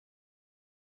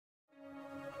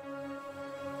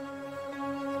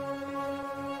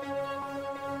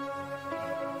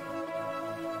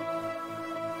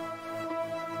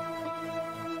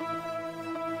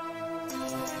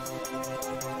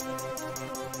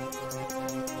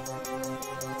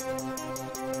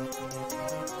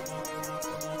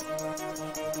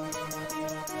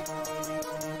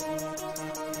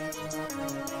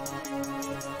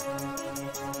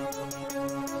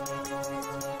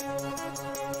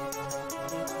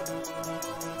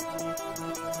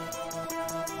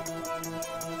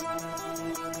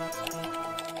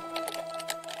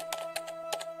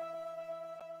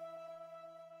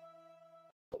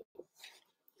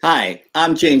Hi,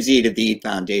 I'm James Eade of the Eade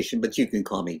Foundation, but you can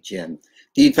call me Jim.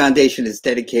 The Eade Foundation is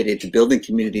dedicated to building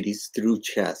communities through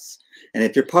chess. And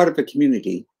if you're part of a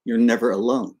community, you're never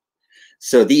alone.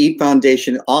 So the Eade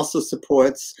Foundation also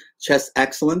supports chess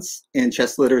excellence and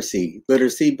chess literacy.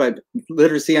 By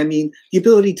literacy, I mean the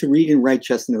ability to read and write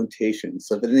chess notation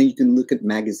so that then you can look at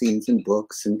magazines and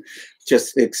books and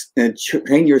just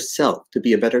train yourself to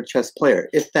be a better chess player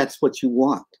if that's what you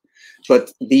want.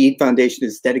 But the Eade Foundation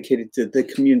is dedicated to the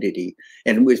community.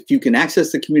 And if you can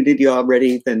access the community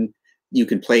already, then you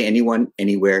can play anyone,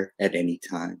 anywhere, at any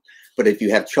time. But if you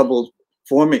have trouble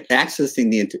accessing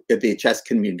the chess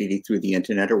community through the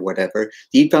internet or whatever,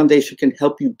 the Eade Foundation can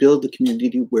help you build the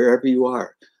community wherever you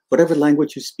are, whatever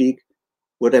language you speak,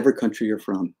 whatever country you're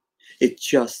from. It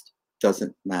just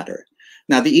doesn't matter.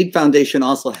 Now, the Eade Foundation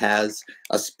also has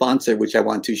a sponsor, which I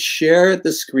want to share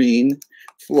the screen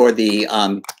for the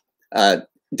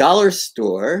dollar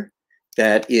store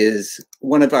that is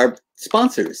one of our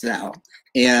sponsors now.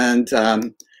 And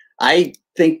I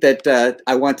think that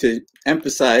I want to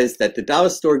emphasize that the dollar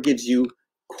store gives you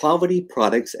quality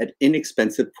products at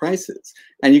inexpensive prices.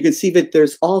 And you can see that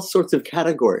there's all sorts of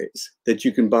categories that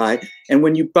you can buy. And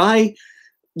when you buy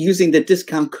using the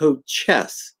discount code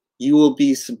CHESS, you will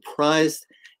be surprised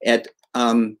at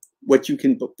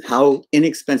how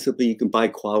inexpensively you can buy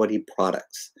quality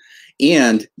products.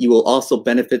 And you will also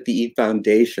benefit the Eade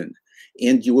Foundation,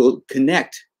 and you will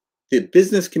connect the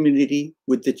business community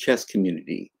with the chess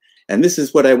community. And this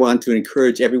is what I want to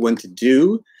encourage everyone to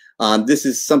do. This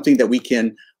is something that we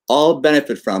can all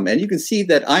benefit from. And you can see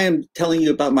that I am telling you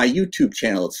about my YouTube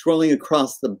channel. It's scrolling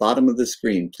across the bottom of the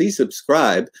screen. Please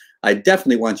subscribe. I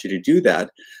definitely want you to do that.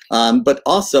 But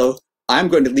also, I'm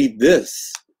going to leave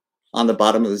this on the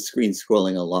bottom of the screen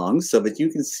scrolling along so that you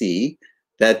can see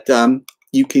that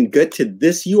you can get to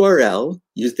this URL,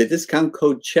 use the discount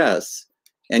code CHESS,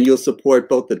 and you'll support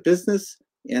both the business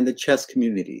and the chess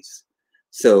communities.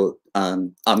 So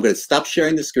I'm going to stop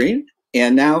sharing the screen.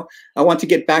 And now I want to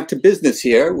get back to business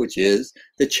here, which is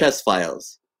the chess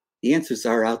files. The answers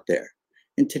are out there.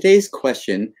 And today's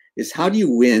question is, how do you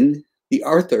win the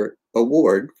Arthur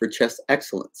Award for Chess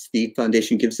Excellence? The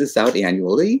Foundation gives this out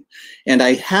annually. And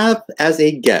I have as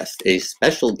a guest, a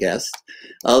special guest,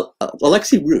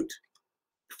 Alexey Root,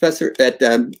 professor at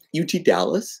UT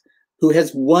Dallas, who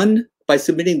has won by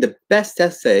submitting the best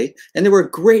essay. And there were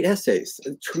great essays,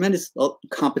 a tremendous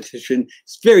competition.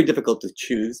 It's very difficult to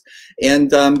choose.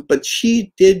 And but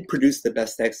she did produce the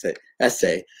best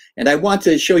essay. And I want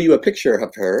to show you a picture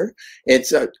of her.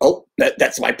 It's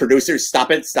that's my producer.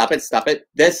 Stop it, stop it, stop it.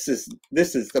 This is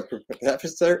the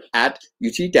professor at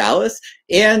UT Dallas.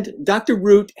 And Dr.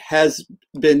 Root has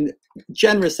been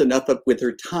generous enough with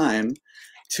her time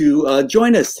to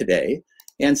join us today.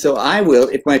 And so I will,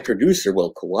 if my producer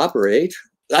will cooperate.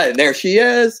 There she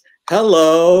is.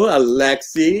 Hello,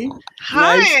 Alexey.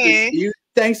 Hi. Nice to see you.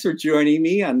 Thanks for joining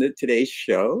me on today's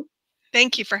show.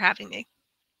 Thank you for having me.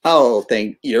 Oh,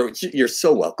 you're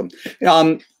so welcome.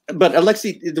 But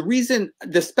Alexey,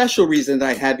 the special reason that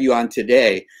I have you on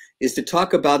today is to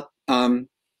talk about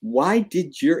why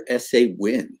did your essay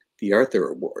win the Arthur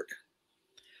Award?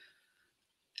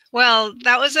 Well,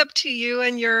 that was up to you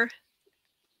and your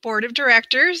board of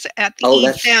directors at the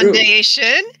Eade Foundation.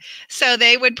 True. So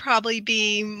they would probably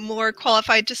be more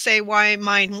qualified to say why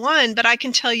mine won, but I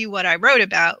can tell you what I wrote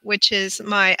about, which is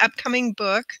my upcoming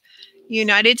book,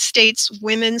 United States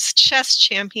Women's Chess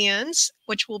Champions,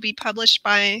 which will be published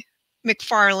by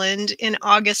McFarland in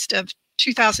August of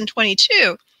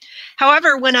 2022.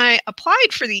 However, when I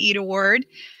applied for the Eade Award,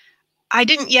 I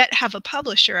didn't yet have a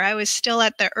publisher. I was still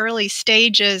at the early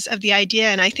stages of the idea.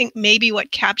 And I think maybe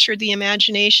what captured the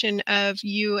imagination of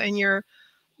you and your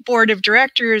board of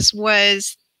directors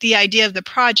was the idea of the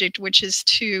project, which is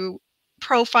to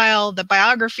profile the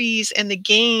biographies and the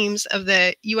games of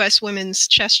the U.S. women's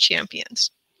chess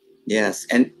champions. Yes.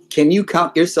 And can you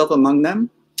count yourself among them?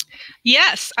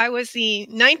 Yes, I was the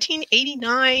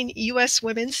 1989 U.S.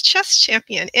 women's chess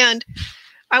champion. And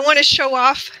I want to show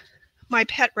off my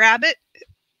pet rabbit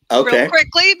real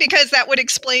quickly, because that would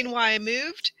explain why I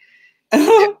moved.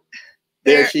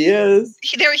 There she is.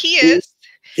 There he is.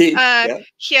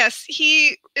 Yes,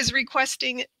 he is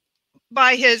requesting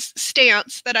by his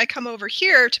stance that I come over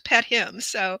here to pet him.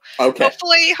 So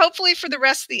hopefully for the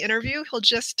rest of the interview, he'll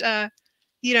just,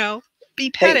 be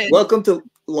petted. Hey, welcome to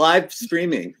live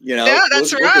streaming. Yeah,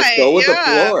 that's right. We'll just go with the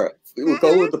flow. We'll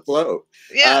go with the flow.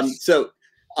 Yes.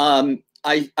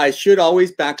 I should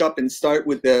always back up and start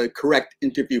with the correct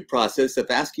interview process of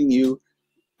asking you,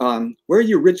 where are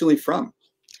you originally from?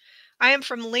 I am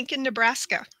from Lincoln,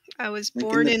 Nebraska. I was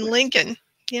born in Lincoln.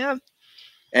 Yeah.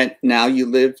 And now you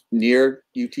live near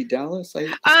UT Dallas, I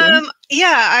assume?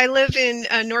 Yeah, I live in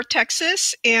North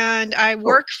Texas, and I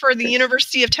work for the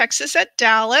University of Texas at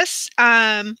Dallas.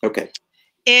 Okay.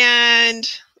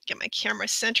 And get my camera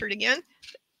centered again.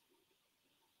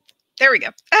 There we go.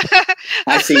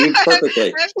 I see you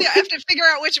perfectly. I have to figure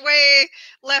out which way,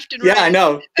 left and right. Yeah, I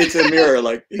know. It's a mirror,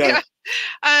 like, yeah.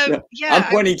 Yeah. I'm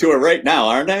pointing to it right now,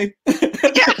 aren't I?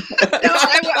 Yeah. No,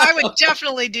 I would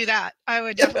definitely do that. I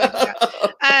would definitely do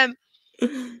that.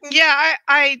 Yeah,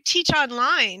 I teach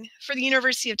online for the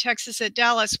University of Texas at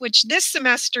Dallas, which this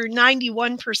semester,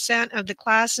 91% of the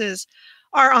classes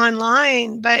are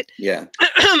online. But yeah,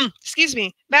 excuse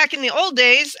me, back in the old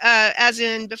days, as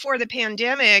in before the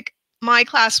pandemic, my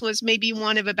class was maybe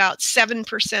one of about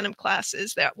 7% of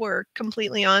classes that were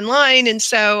completely online. And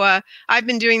so I've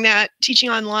been doing that, teaching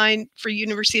online for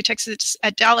University of Texas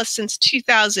at Dallas since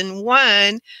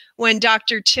 2001, when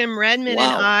Dr. Tim Redmond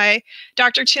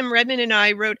and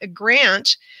I wrote a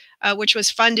grant, which was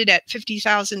funded at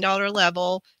 $50,000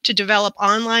 level to develop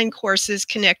online courses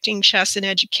connecting chess and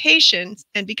education.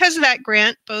 And because of that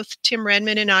grant, both Tim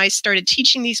Redmond and I started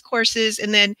teaching these courses,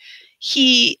 and then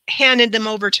he handed them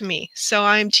over to me. So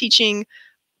I'm teaching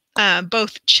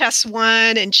both Chess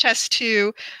 1 and Chess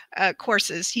 2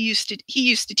 courses. He used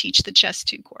to teach the Chess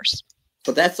 2 course.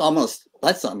 But that's almost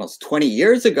 20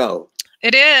 years ago.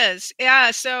 It is.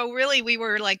 Yeah. So really we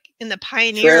were like in the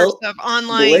pioneers of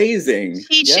online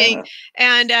teaching. Yeah.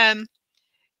 And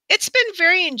it's been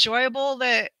very enjoyable.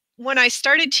 That when I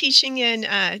started teaching in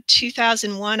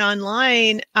 2001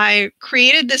 online, I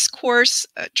created this course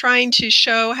trying to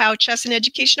show how chess and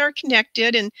education are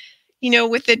connected. And, you know,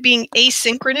 with it being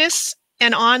asynchronous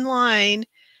and online,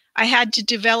 I had to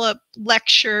develop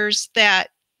lectures that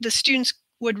the students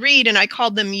would read, and I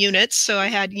called them units. So I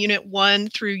had unit 1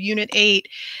 through unit 8.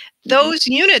 Those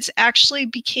units actually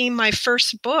became my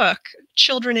first book,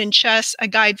 Children in Chess, A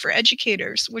Guide for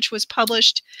Educators, which was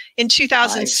published in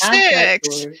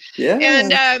 2006. Yeah.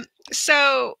 And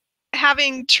so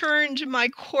having turned my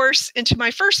course into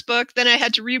my first book, then I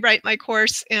had to rewrite my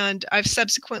course, and I've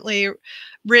subsequently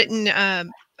written a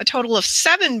total of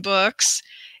 7 books.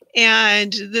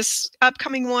 And this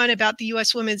upcoming one about the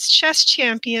U.S. Women's Chess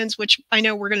Champions, which I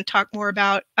know we're going to talk more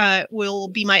about, will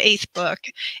be my 8th book.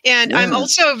 And I'm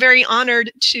also very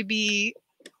honored to be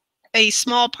a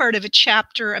small part of a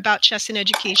chapter about chess and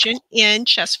education in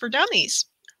Chess for Dummies.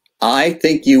 I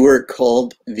think you were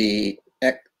called the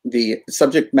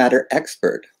subject matter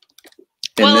expert.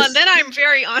 Well, and then I'm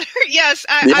very honored. Yes,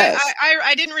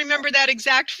 I didn't remember that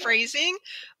exact phrasing,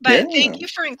 but thank you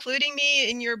for including me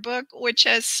in your book, which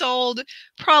has sold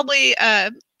probably,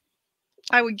 I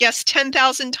would guess,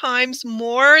 10,000 times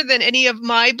more than any of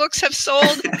my books have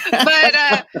sold.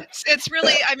 But it's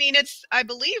really, I mean, it's, I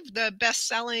believe, the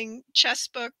best-selling chess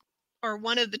book, or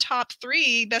one of the top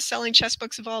 3 best-selling chess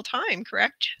books of all time,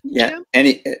 correct? Yeah, Jim?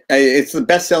 it's the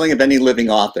best-selling of any living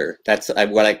author. That's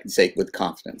what I can say with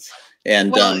confidence.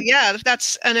 And well, yeah,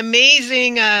 that's an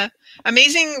amazing,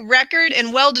 amazing record,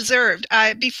 and well-deserved.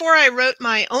 Before I wrote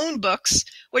my own books,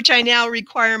 which I now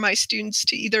require my students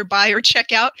to either buy or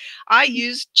check out, I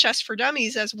used Chess for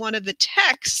Dummies as one of the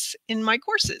texts in my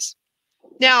courses.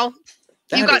 Now,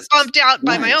 you got bumped out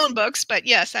by my own books, but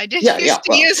yes, I did I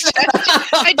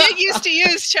did used to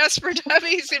use Chess for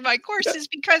Dummies in my courses,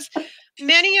 because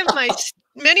many of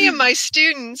my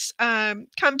students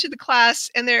come to the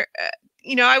class, and they're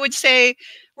you know, I would say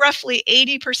roughly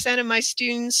 80% of my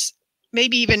students,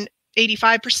 maybe even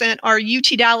 85%, are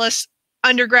UT Dallas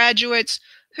undergraduates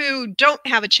who don't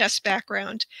have a chess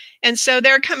background. And so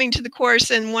they're coming to the course,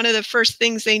 and one of the first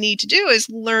things they need to do is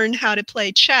learn how to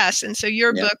play chess. And so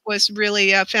your book was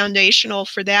really foundational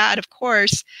for that, of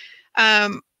course.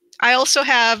 I also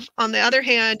have, on the other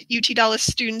hand, UT Dallas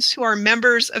students who are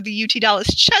members of the UT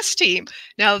Dallas chess team.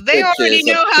 Now, they already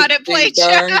know how to play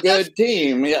chess. Darn good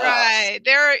team, yes. Right.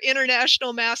 They're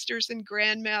international masters and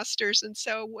grandmasters. And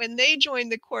so when they join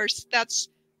the course, that's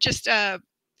just a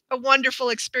wonderful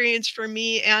experience for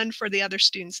me and for the other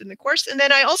students in the course. And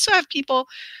then I also have people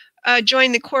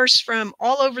join the course from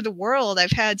all over the world.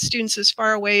 I've had students as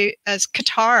far away as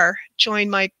Qatar join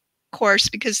my course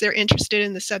because they're interested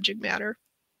in the subject matter.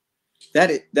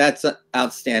 That's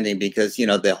outstanding, because, you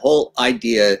know, the whole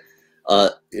idea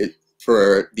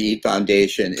for the Eade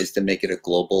Foundation is to make it a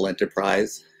global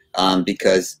enterprise,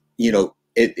 because, you know,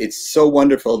 it's so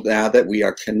wonderful now that we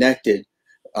are connected.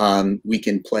 We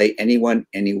can play anyone,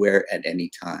 anywhere, at any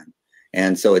time.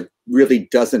 And so it really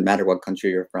doesn't matter what country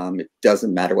you're from. It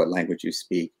doesn't matter what language you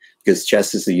speak, because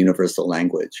chess is a universal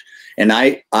language. And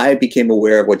I became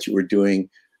aware of what you were doing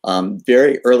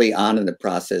very early on in the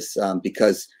process,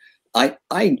 because I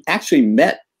actually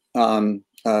met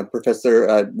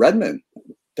Professor Redmond,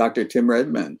 Dr. Tim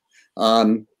Redmond,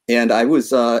 and I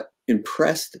was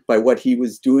impressed by what he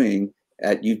was doing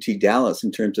at UT Dallas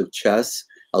in terms of chess,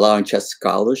 allowing chess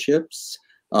scholarships,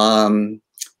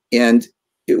 and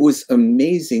it was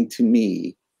amazing to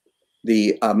me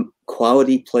the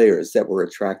quality players that were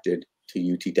attracted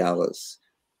to UT Dallas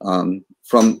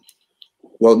from,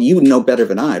 well, you know better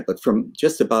than I, but from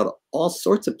just about all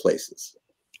sorts of places.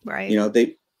 Right. You know,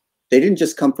 they didn't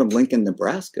just come from Lincoln,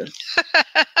 Nebraska.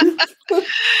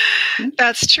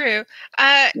 That's true.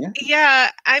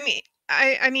 Yeah.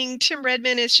 I mean, Tim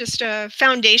Redmond is just a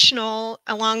foundational,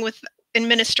 along with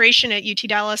administration at UT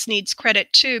Dallas, needs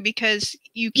credit too, because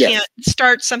you can't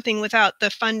start something without the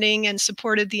funding and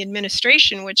support of the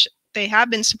administration, which they have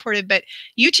been supported. But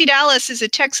UT Dallas is a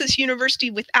Texas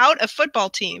university without a football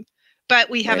team, but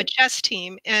we have a chess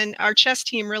team, and our chess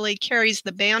team really carries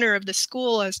the banner of the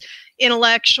school as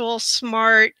intellectual,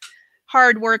 smart,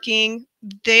 hardworking.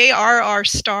 They are our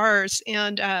stars,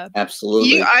 and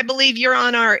absolutely. I believe you're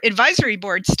on our advisory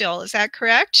board still. Is that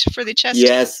correct for the chess?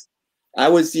 Yes, I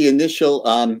was the initial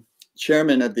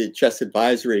chairman of the chess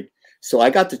advisory, so I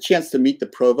got the chance to meet the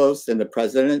provost and the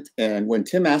president. And when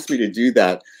Tim asked me to do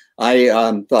that, I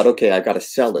thought, okay, I got to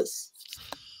sell this.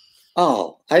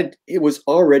 Oh, it was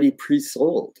already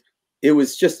pre-sold. It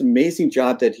was just an amazing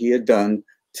job that he had done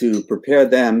to prepare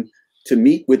them to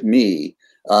meet with me,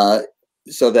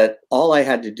 so that all I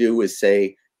had to do was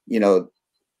say, you know,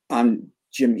 I'm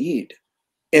Jim Eade,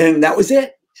 and that was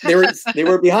it. They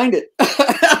were behind it.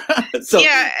 So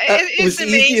yeah, it was the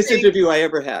easiest interview I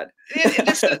ever had.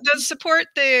 The support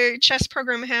the chess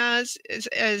program has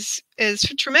is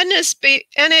tremendous,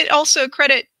 and it also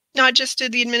credit not just to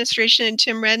the administration and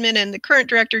Tim Redmond and the current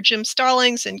director, Jim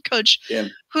Stallings, and coach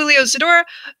Julio Zadora,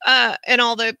 and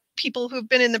all the people who've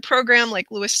been in the program, like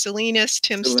Louis Salinas,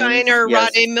 Tim Steiner,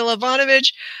 Rodney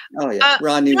Milivanovic. Oh, yeah.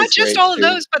 Rodney not was just great all of too.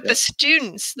 those, but the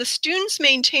students. The students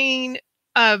maintain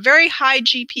a very high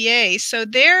GPA. So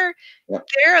they're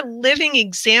living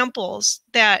examples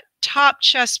that top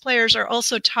chess players are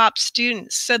also top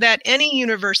students, so that any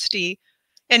university,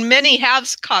 and many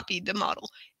have copied the model,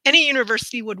 any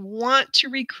university would want to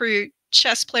recruit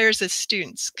chess players as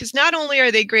students, because not only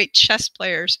are they great chess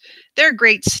players, they're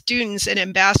great students and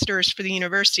ambassadors for the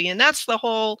university. And that's the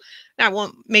whole,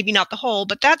 maybe not the whole,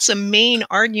 but that's a main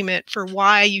argument for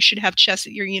why you should have chess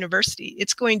at your university.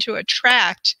 It's going to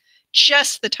attract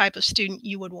just the type of student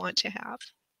you would want to have.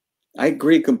 I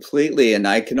agree completely. And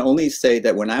I can only say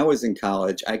that when I was in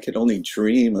college, I could only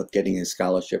dream of getting a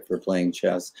scholarship for playing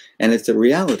chess. And it's a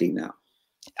reality now.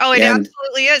 Oh, it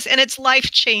absolutely is. And it's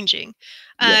life-changing.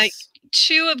 Yes.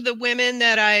 Two of the women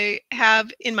that I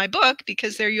have in my book,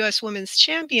 because they're U.S. women's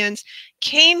champions,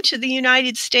 came to the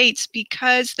United States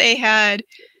because they had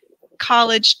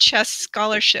college chess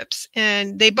scholarships.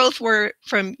 And they both were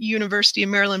from University of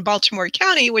Maryland, Baltimore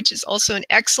County, which is also an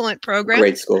excellent program.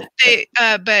 Great school.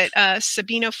 But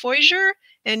Sabina Foiger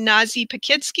and Nazi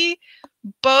Pakitsky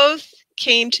both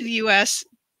came to the U.S.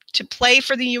 to play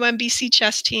for the UMBC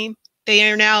chess team. They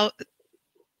are now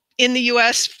in the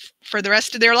U.S. for the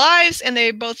rest of their lives, and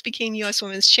they both became U.S.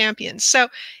 women's champions. So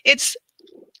it's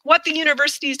what the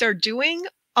universities are doing,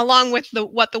 along with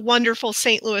what the wonderful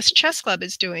St. Louis Chess Club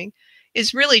is doing,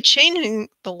 is really changing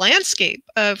the landscape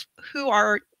of who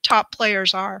our top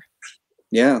players are.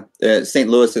 Yeah, St.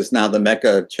 Louis is now the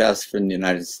mecca of chess for the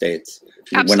United States.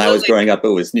 Absolutely. When I was growing up, it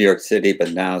was New York City,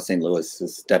 but now St. Louis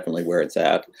is definitely where it's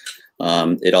at.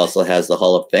 It also has the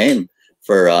Hall of Fame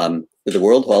for the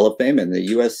World Hall of Fame and the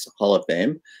U.S. Hall of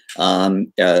Fame.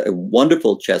 A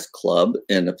wonderful chess club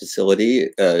in the facility.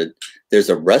 There's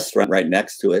a restaurant right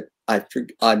next to it. I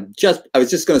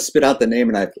was just going to spit out the name,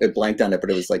 and I blanked on it,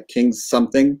 but it was like King's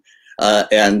something.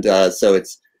 So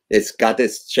it's got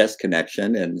this chess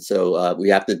connection, and so we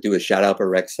have to do a shout out for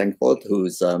Rex Senkfeld,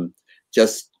 who's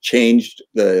just changed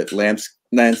the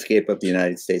landscape of the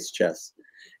United States chess.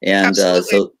 And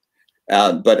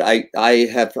but I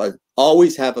have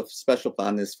always have a special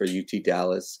fondness for UT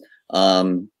Dallas.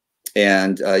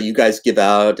 And you guys give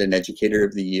out an Educator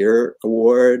of the Year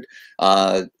award.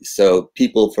 So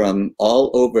people from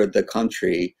all over the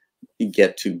country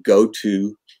get to go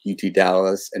to UT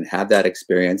Dallas and have that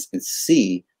experience and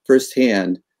see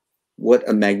firsthand what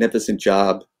a magnificent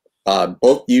job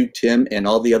both you, Tim, and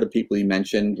all the other people you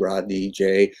mentioned, Rodney,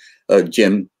 Jay,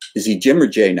 Jim. Is he Jim or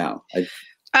Jay now?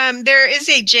 There is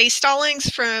a Jay Stallings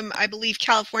from, I believe,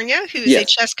 California, who is a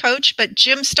chess coach, but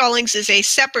Jim Stallings is a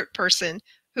separate person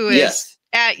who is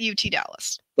at UT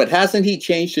Dallas. But hasn't he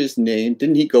changed his name?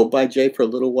 Didn't he go by Jay for a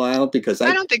little while? Because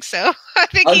I don't think so. I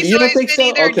think oh, he's you don't always think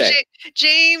been so? either Okay.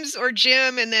 James or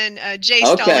Jim, and then Jay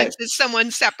Okay. Stallings is someone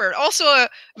separate. Also a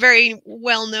very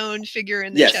well-known figure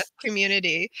in the chess Yes.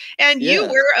 community. And you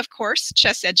Yeah. were, of course,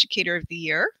 Chess Educator of the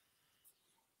Year.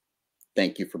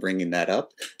 Thank you for bringing that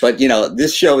up. But, you know,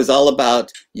 this show is all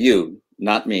about you,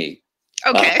 not me.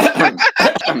 Okay.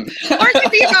 Or it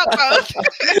could be about both.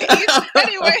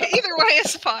 Anyway, either way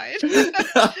is fine.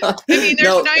 I mean, there's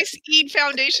No. a nice Eade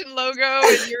Foundation logo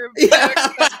in your book.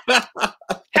 Yeah.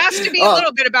 Has to be a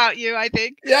little bit about you, I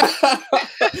think. Yeah.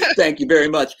 Thank you very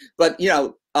much. But, you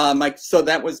know, so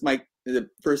that was the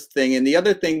first thing. And the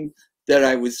other thing that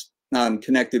I was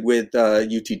connected with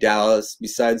UT Dallas,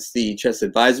 besides the Chess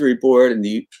Advisory Board and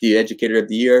the Educator of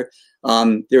the Year,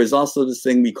 there was also this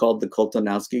thing we called the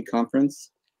Koltanowski Conference.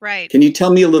 Right. Can you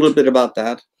tell me a little bit about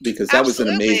that? Because that was an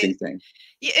Absolutely. amazing thing.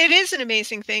 It is an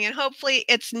amazing thing. And hopefully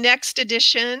its next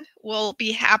edition will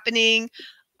be happening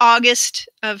August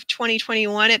of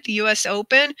 2021 at the US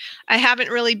Open. I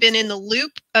haven't really been in the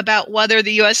loop about whether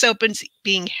the US Open's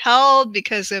being held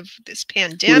because of this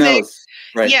pandemic. Who knows?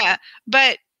 Right. Yeah,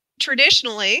 but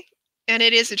traditionally, and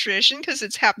it is a tradition because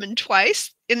it's happened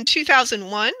twice, in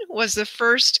 2001 was the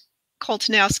first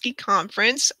Koltanowski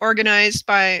Conference organized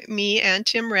by me and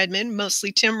Tim Redmond,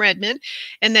 mostly Tim Redmond.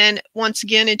 And then once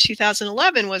again in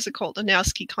 2011 was the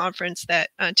Koltanowski Conference that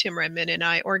Tim Redmond and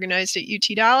I organized at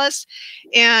UT Dallas.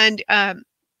 And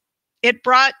it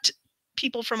brought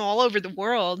people from all over the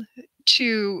world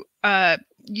to,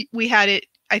 we had it,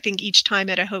 I think, each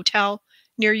time at a hotel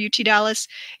near UT Dallas.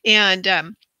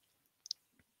 And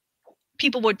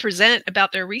people would present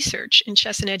about their research in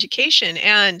chess and education,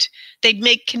 and they'd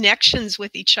make connections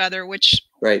with each other, which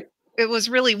it was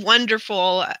really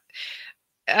wonderful.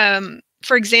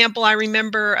 For example, I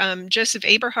remember Joseph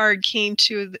Eberhard came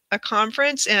to a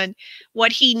conference, and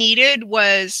what he needed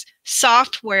was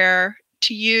software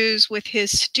to use with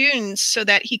his students so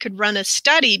that he could run a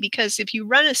study, because if you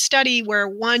run a study where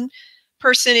one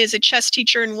person is a chess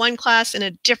teacher in one class and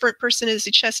a different person is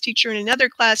a chess teacher in another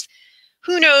class,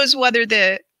 who knows whether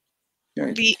the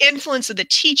influence of the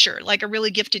teacher, like a really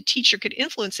gifted teacher, could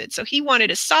influence it. So he wanted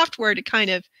a software to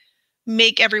kind of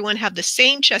make everyone have the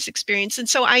same chess experience. And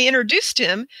so I introduced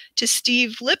him to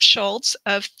Steve Lipschultz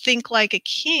of Think Like a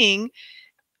King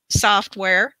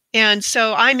software. And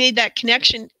so I made that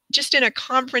connection just in a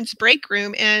conference break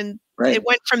room, and it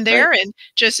went from there. And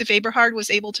Joseph Eberhard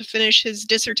was able to finish his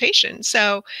dissertation.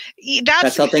 So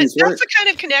that's how things work. That's the kind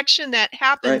of connection that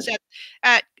happens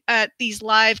at these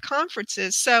live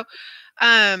conferences. So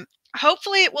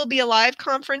hopefully it will be a live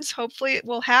conference. Hopefully it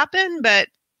will happen, but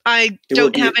I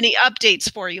don't have any updates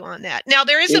for you on that. Now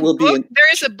there is a book.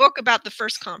 There is a book about the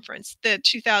first conference, the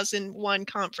 2001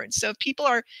 conference. So if people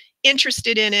are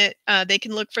interested in it, they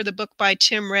can look for the book by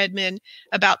Tim Redmond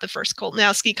about the first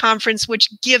Koltanowski Conference, which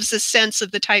gives a sense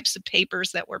of the types of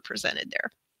papers that were presented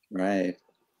there. Right.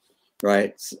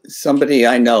 Right. Somebody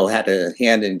I know had a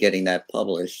hand in getting that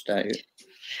published.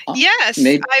 Yes,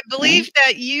 I believe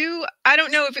that you, I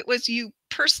don't know if it was you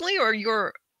personally or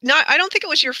your, not, I don't think it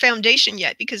was your foundation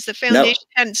yet, because the foundation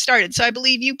hadn't started. So I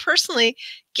believe you personally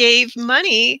gave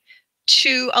money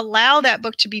to allow that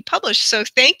book to be published. So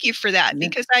thank you for that,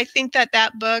 because I think that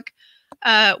that book,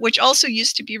 which also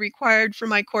used to be required for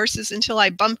my courses until I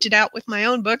bumped it out with my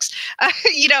own books,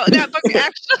 you know, that book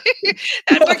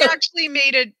actually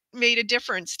made a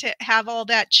difference to have all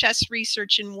that chess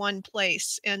research in one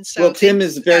place. And so, well, Tim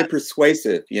is very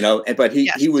persuasive, you know, but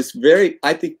he was very,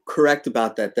 I think, correct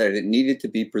about that it needed to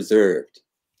be preserved,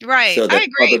 right? So that I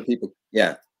agree. other people,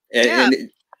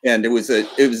 and it was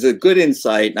a good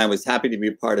insight, and I was happy to be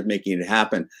a part of making it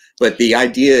happen. But the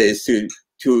idea is to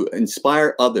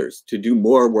inspire others to do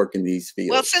more work in these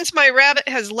fields. Well, since my rabbit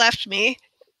has left me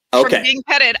from being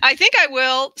petted, I think I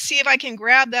will see if I can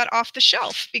grab that off the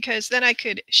shelf, because then I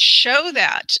could show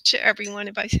that to everyone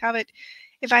if I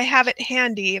have it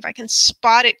handy, if I can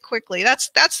spot it quickly. That's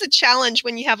the challenge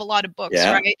when you have a lot of books,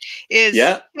 right? Is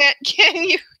can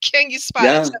you spot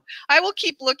it? So I will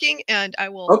keep looking, and I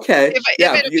will if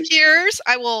it appears,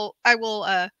 I will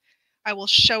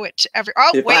show it to everyone.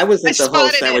 Oh, if I wasn't the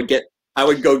host, I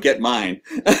would go get mine.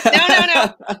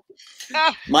 No.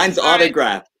 Oh, mine's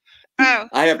autographed. Oh,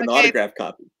 I have an autographed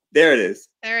copy. There it is.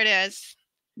 There it is.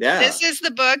 Yeah. This is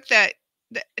the book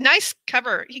nice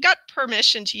cover. He got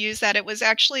permission to use that. It was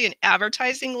actually an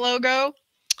advertising logo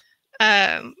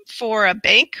for a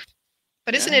bank.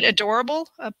 But isn't it adorable?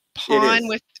 A pawn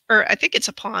or I think it's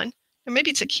a pawn. Or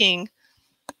maybe it's a king.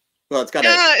 Well, it's got a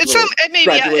Yeah, little maybe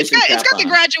graduation it's cap got the on.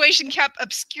 graduation cap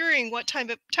obscuring what type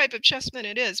of chessman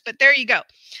it is. But there you go.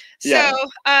 So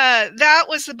Yeah. that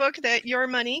was the book that Your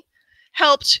Money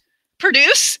helped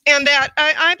produce, and that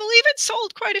I believe it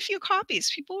sold quite a few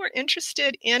copies. People were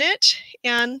interested in it,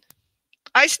 and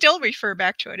I still refer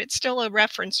back to it. It's still a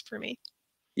reference for me.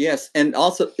 Yes, and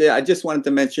also I just wanted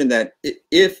to mention that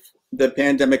if the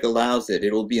pandemic allows it,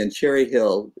 it will be in Cherry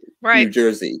Hill, Right. New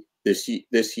Jersey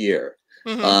this year.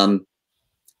 Mm-hmm.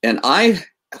 And I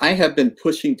have been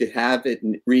pushing to have it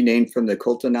renamed from the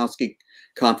Koltanowski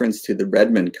Conference to the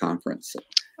Redmond Conference,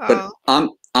 but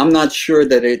I'm not sure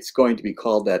that it's going to be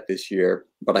called that this year,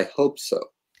 but I hope so.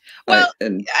 Well,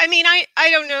 I mean, I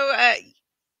don't know.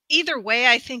 Either way,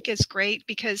 I think is great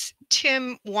because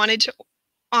Tim wanted to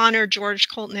honor George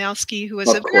Koltanowski, who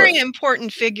was a very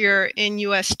important figure in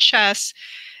U.S. chess.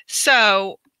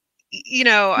 So, you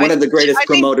know, one of the greatest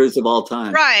promoters of all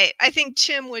time. Right. I think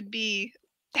Tim would be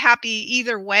happy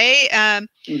either way. And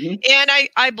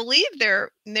I believe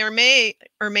there may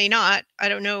or may not, I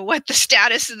don't know what the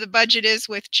status of the budget is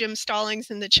with Jim Stallings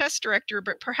and the chess director,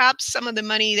 but perhaps some of the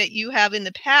money that you have in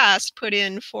the past put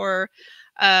in for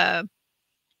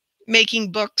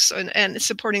making books and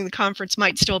supporting the conference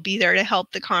might still be there to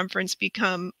help the conference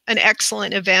become an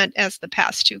excellent event as the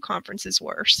past two conferences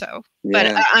were. So,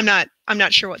 yeah. But I'm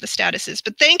not sure what the status is,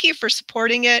 but thank you for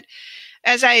supporting it.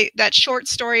 That short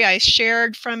story I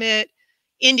shared from it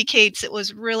indicates it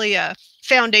was really a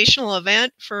foundational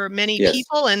event for many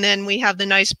people. And then we have the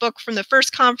nice book from the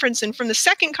first conference, and from the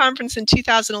second conference in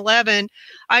 2011,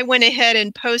 I went ahead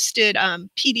and posted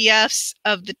PDFs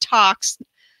of the talks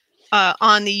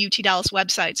on the UT Dallas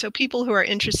website. So people who are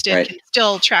interested can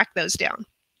still track those down.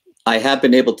 I have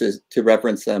been able to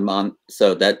reference them on,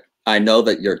 so that I know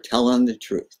that you're telling the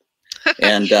truth.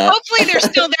 And hopefully they're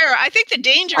still there. I think the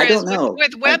danger is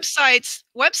with websites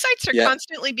are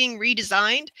constantly being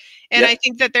redesigned. And I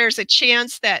think that there's a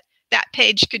chance that that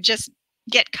page could just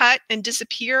get cut and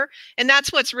disappear. And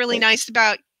that's what's really nice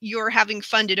about your having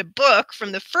funded a book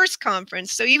from the first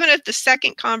conference. So even if the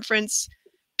second conference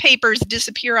papers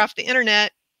disappear off the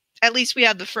internet, at least we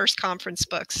have the first conference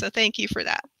book. So thank you for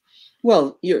that.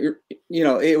 Well, you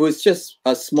know, it was just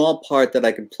a small part that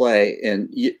I could play,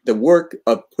 and the work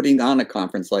of putting on a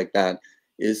conference like that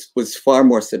was far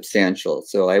more substantial.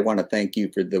 So I want to thank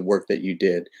you for the work that you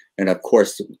did, and of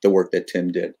course the work that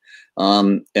Tim did.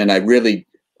 And I really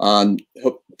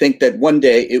think that one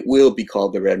day it will be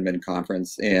called the Redmond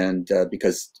Conference, and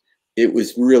because it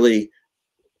was really,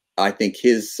 I think,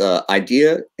 his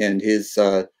idea and his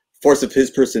force of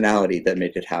his personality that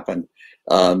made it happen,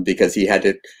 because he had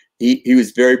to. He was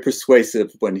very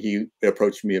persuasive when he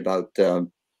approached me about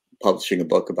publishing a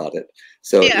book about it.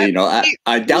 So you know,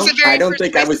 I don't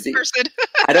think I was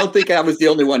the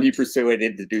only one he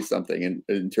persuaded to do something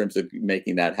in terms of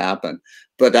making that happen.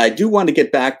 But I do want to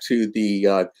get back to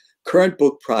the current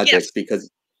book project,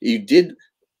 because you did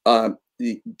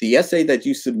the essay that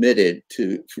you submitted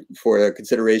for a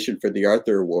consideration for the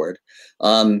Arthur Award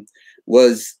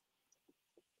was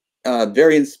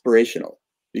very inspirational.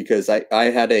 Because I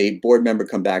had a board member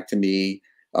come back to me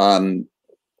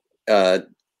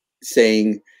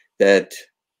saying that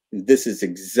this is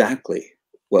exactly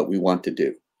what we want to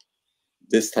do.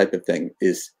 This type of thing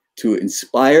is to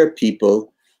inspire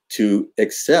people to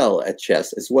excel at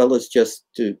chess, as well as just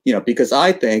to, you know, because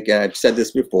I think, and I've said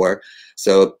this before,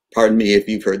 so pardon me if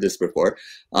you've heard this before,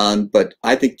 but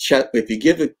I think chess, if you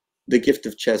give the gift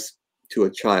of chess to a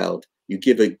child, you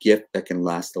give a gift that can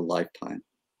last a lifetime.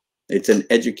 It's an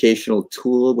educational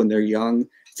tool when they're young.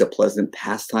 It's a pleasant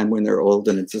pastime when they're old,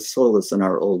 and it's a solace in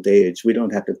our old age. We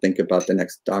don't have to think about the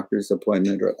next doctor's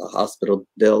appointment or a hospital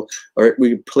bill, or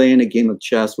we play in a game of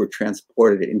chess, we're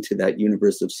transported into that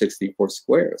universe of 64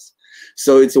 squares.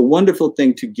 So it's a wonderful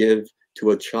thing to give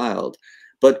to a child,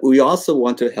 but we also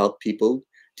want to help people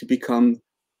to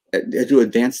to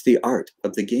advance the art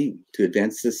of the game, to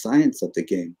advance the science of the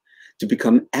game, to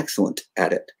become excellent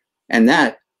at it. And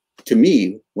that, to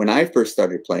me, when I first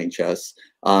started playing chess,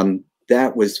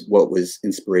 that was what was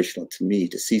inspirational to me,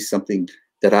 to see something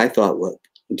that I thought was,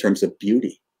 in terms of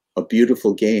beauty, a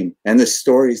beautiful game, and the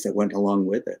stories that went along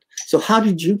with it. So how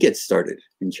did you get started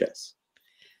in chess?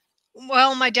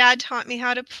 Well, my dad taught me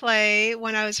how to play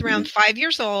when I was around 5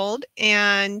 years old,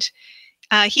 and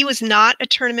he was not a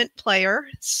tournament player,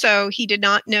 so he did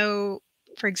not know,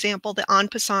 for example, the en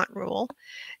passant rule.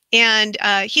 And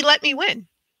he let me win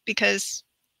because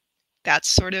that's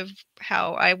sort of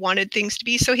how I wanted things to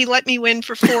be. So he let me win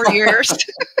for 4 years,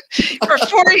 for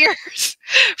 4 years,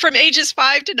 from ages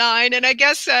 5 to 9. And I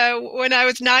guess when I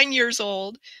was 9 years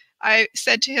old, I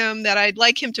said to him that I'd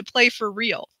like him to play for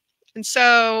real. And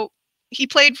so he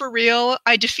played for real.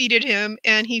 I defeated him,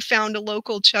 and he found a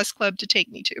local chess club to take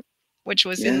me to, which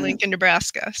was in Lincoln,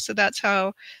 Nebraska. So that's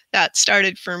how that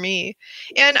started for me.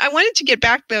 And I wanted to get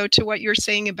back, though, to what you're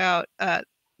saying about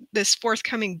this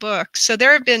forthcoming book. So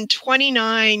there have been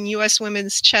 29 U.S.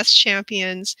 women's chess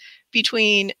champions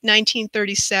between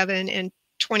 1937 and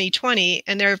 2020,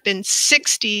 and there have been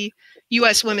 60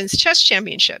 U.S. women's chess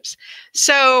championships.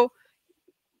 So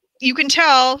you can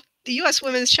tell the U.S.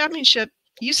 Women's Championship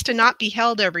used to not be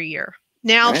held every year.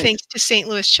 Now, thanks to St.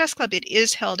 Louis Chess Club, it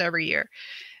is held every year.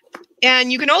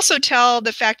 And you can also tell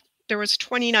the fact there was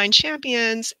 29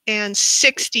 champions and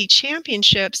 60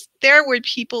 championships. There were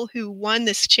people who won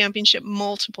this championship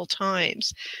multiple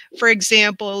times. For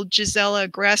example, Gisela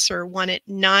Gresser won it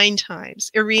 9 times.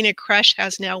 Irina Krush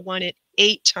has now won it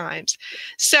 8 times.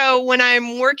 So when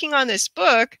I'm working on this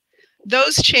book,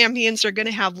 those champions are going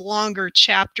to have longer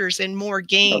chapters and more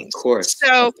games. Of course.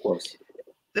 So of course.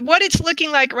 What it's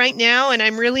looking like right now, and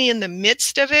I'm really in the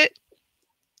midst of it,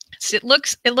 so it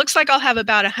looks like I'll have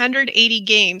about 180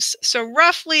 games. So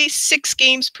roughly 6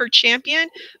 games per champion,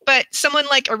 but someone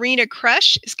like Irina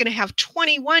Krush is going to have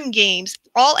 21 games,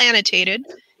 all annotated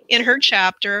in her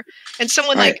chapter. And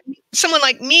someone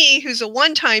like me, who's a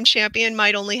one-time champion,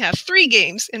 might only have 3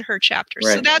 games in her chapter.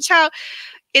 So that's how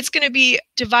it's going to be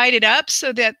divided up,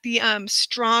 so that the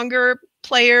stronger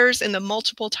players and the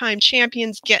multiple time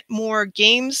champions get more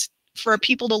games for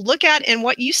people to look at. And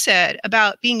what you said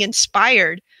about being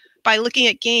inspired by looking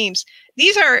at games,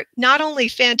 these are not only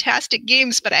fantastic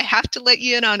games, but I have to let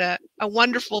you in on a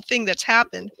wonderful thing that's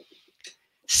happened.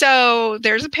 So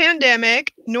there's a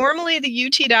pandemic. Normally the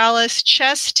UT Dallas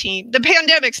chess team, the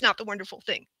pandemic's not the wonderful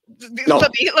thing. No.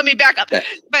 Let me back up.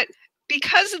 But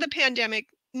because of the pandemic,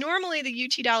 normally the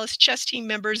UT Dallas chess team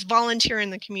members volunteer in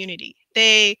the community.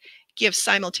 They give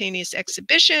simultaneous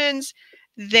exhibitions.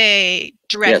 They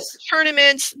direct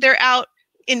tournaments. They're out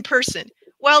in person.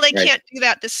 Well, they can't do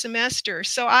that this semester.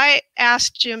 So I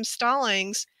asked Jim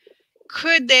Stallings,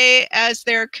 could they, as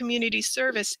their community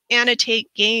service,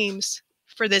 annotate games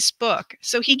for this book?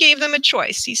 So he gave them a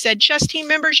choice. He said, chess team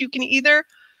members, you can either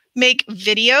make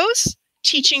videos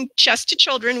teaching chess to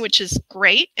children, which is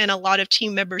great, and a lot of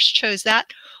team members chose that,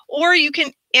 or you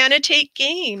can annotate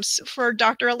games for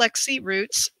Dr. Alexey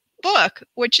Root's book,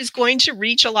 which is going to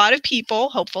reach a lot of people,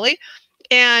 hopefully.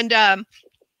 And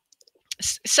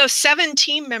so 7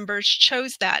 team members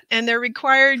chose that, and they're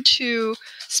required to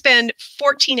spend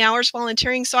 14 hours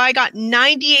volunteering. So I got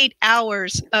 98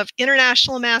 hours of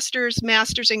international masters,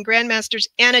 masters, and grandmasters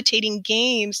annotating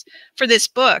games for this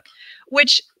book,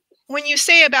 which, when you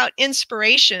say about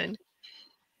inspiration,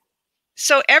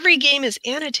 so every game is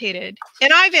annotated,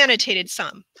 and I've annotated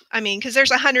some. I mean, because there's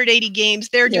 180 games,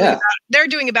 they're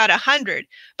doing about 100.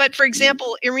 But for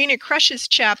example, Irina Krush's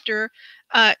chapter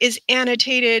is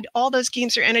annotated. All those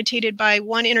games are annotated by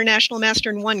 1 international master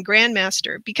and 1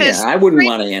 grandmaster. Because I wouldn't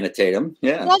want to annotate them.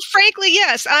 Yeah. Well, frankly,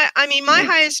 yes. I mean, my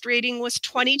highest rating was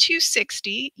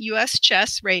 2260 U.S.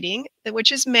 chess rating,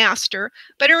 which is master.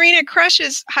 But Irina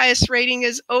Krush's highest rating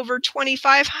is over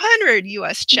 2500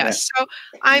 U.S. chess. So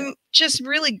I'm just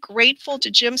really grateful to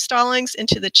Jim Stallings and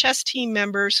to the chess team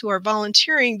members who are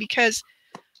volunteering, because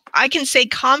I can say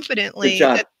confidently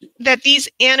that these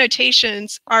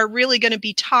annotations are really going to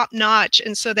be top notch,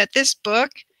 and so that this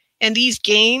book and these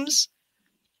games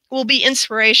will be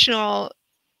inspirational,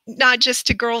 not just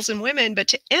to girls and women, but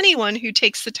to anyone who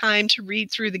takes the time to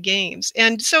read through the games.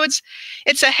 And so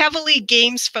it's a heavily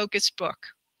games focused book.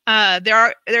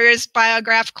 There is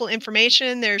biographical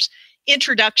information. There's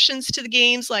introductions to the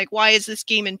games, like why is this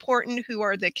game important? Who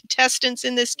are the contestants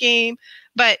in this game?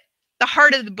 But the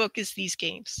heart of the book is these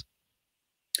games.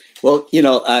 Well,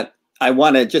 I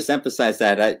want to just emphasize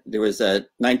that there was a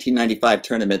 1995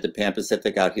 tournament at Pan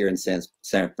Pacific out here in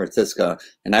San Francisco,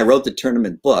 and I wrote the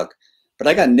tournament book, but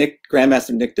I got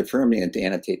Grandmaster Nick DeFermian to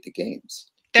annotate the games.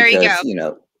 There you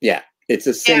go. It's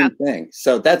the same thing.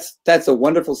 So that's a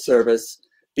wonderful service,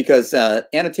 because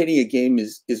annotating a game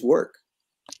is work.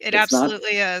 It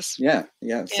absolutely is. Yeah.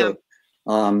 So,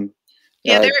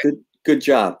 good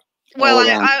job. Well,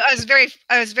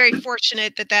 I was very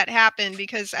fortunate that happened,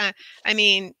 because I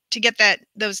mean, to get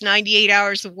those 98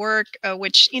 hours of work,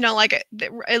 which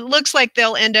it looks like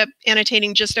they'll end up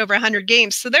annotating just over 100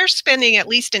 games, so they're spending at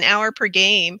least an hour per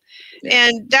game,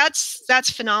 and that's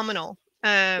phenomenal.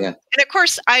 And of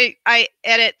course, I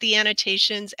edit the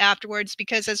annotations afterwards,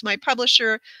 because as my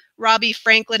publisher Robbie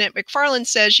Franklin at McFarland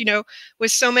says, you know,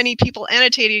 with so many people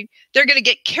annotating, they're going to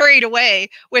get carried away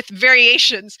with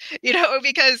variations, you know,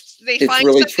 because they find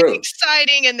really something true.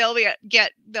 exciting and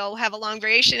they'll have a long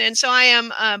variation. And so I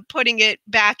am putting it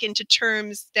back into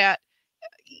terms that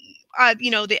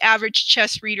you know, the average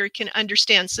chess reader can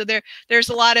understand. So there's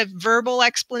a lot of verbal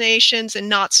explanations and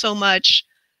not so much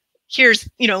here's,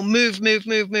 you know, move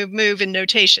in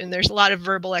notation. There's a lot of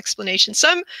verbal explanation.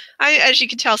 So as you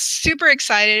can tell, super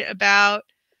excited about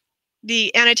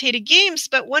the annotated games.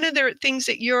 But one of the things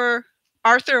that your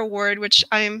Arthur Award, which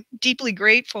I'm deeply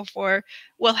grateful for,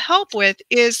 will help with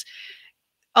is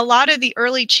a lot of the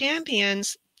early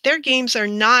champions, their games are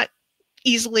not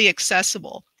easily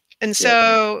accessible. And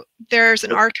so there's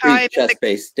an archive.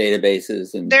 Chess-based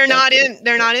databases, and they're not in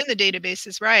the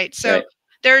databases, right? So right.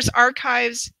 There's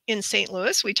archives in St.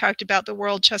 Louis. We talked about the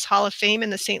World Chess Hall of Fame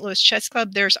and the St. Louis Chess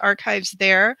Club. There's archives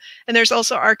there, and there's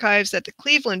also archives at the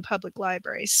Cleveland Public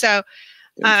Library. So,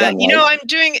 you know,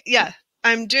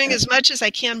 I'm doing as much as I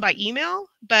can by email,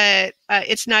 but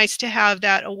it's nice to have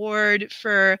that award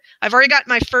for. I've already got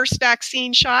my first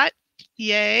vaccine shot.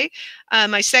 Yay.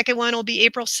 My second one will be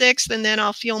April 6th, and then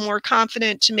I'll feel more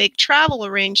confident to make travel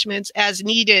arrangements as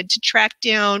needed to track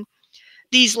down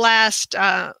these last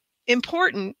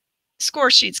important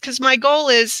score sheets. Because my goal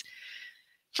is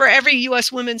for every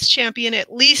U.S. women's champion,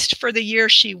 at least for the year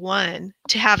she won,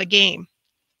 to have a game.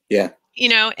 Yeah. You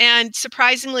know, and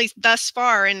surprisingly thus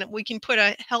far, and we can put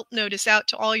a help notice out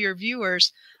to all your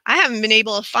viewers, I haven't been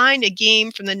able to find a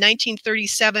game from the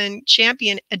 1937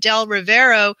 champion Adele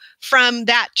Rivero from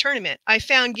that tournament. I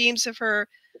found games of her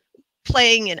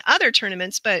playing in other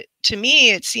tournaments, but to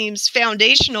me, it seems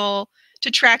foundational to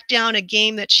track down a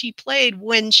game that she played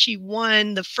when she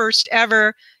won the first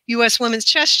ever U.S. Women's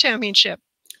Chess Championship.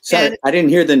 Sorry, I didn't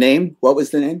hear the name. What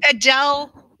was the name?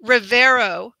 Adele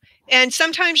Rivero. And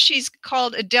sometimes she's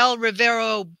called Adele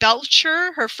Rivero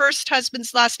Belcher. Her first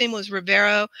husband's last name was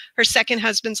Rivero. Her second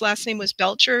husband's last name was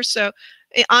Belcher. So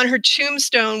on her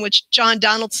tombstone, which John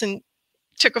Donaldson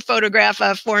took a photograph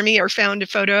of for me, or found a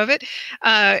photo of it,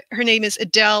 her name is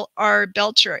Adele R.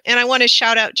 Belcher. And I want to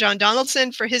shout out John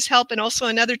Donaldson for his help, and also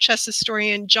another chess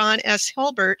historian, John S.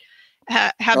 Hilbert,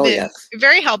 have been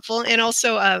very helpful. And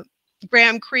also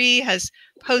Graham Cree has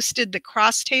posted the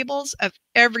cross tables of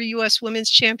every U.S.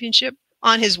 Women's Championship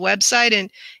on his website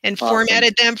and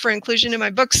formatted them for inclusion in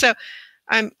my book. So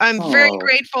I'm very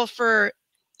grateful for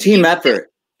team effort.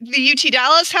 The UT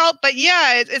Dallas help, but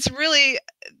yeah, it's really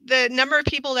the number of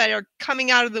people that are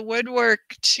coming out of the woodwork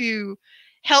to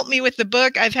help me with the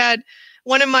book. I've had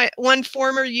one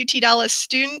former UT Dallas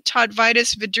student, Todd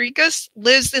Vitus Vidrikas,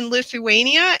 lives in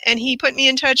Lithuania, and he put me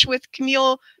in touch with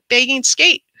Camille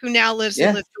Begin-Skate, who now lives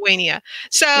in Lithuania.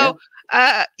 So,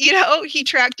 you know, he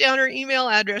tracked down her email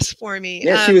address for me.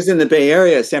 Yeah, she was in the Bay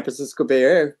Area, San Francisco Bay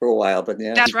Area for a while, but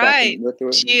yeah. That's right.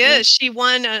 She is. She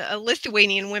won a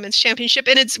Lithuanian women's championship.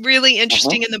 And it's really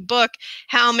interesting in the book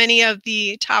how many of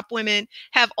the top women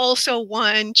have also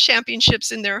won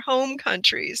championships in their home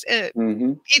countries,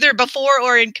 either before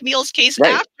or, in Camille's case,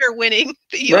 after winning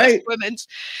the U.S. women's.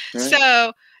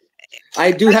 So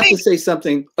I do have to say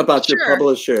something about your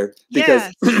publisher,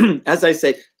 because as I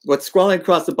say, what's scrolling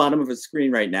across the bottom of the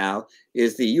screen right now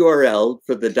is the URL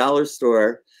for the dollar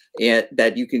store, and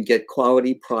that you can get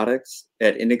quality products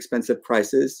at inexpensive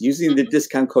prices using the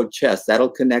discount code CHESS. That'll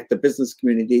connect the business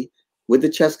community with the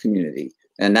chess community.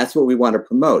 And that's what we want to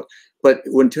promote. But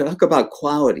when to talk about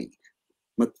quality,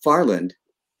 McFarland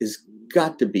has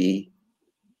got to be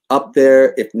up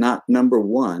there, if not number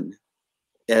one,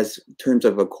 as in terms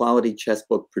of a quality chess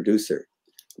book producer.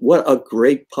 What a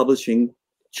great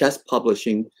chess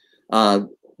publishing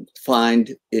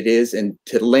find it is, and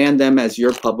to land them as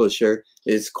your publisher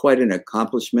is quite an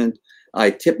accomplishment. I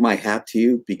tip my hat to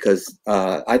you, because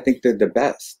I think they're the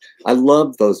best. I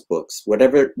love those books,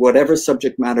 whatever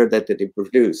subject matter that they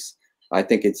produce. I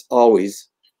think it's always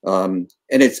and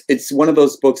it's one of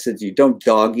those books that you don't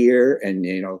dog ear and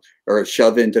or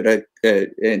shove into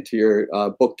your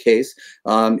bookcase.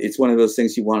 It's one of those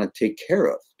things you want to take care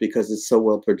of because it's so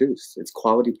well produced. It's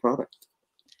quality product.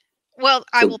 Well,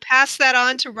 I will pass that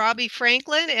on to Robbie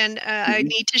Franklin, and I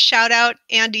need to shout out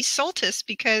Andy Soltis,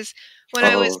 because when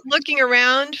I was looking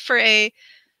around for a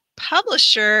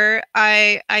publisher,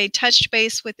 I touched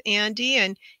base with Andy,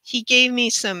 and he gave me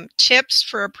some tips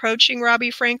for approaching Robbie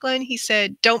Franklin. He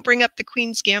said, don't bring up the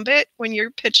Queen's Gambit when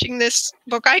you're pitching this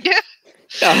book idea.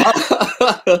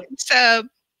 So,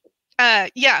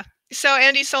 yeah. So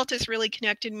Andy Soltis really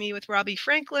connected me with Robbie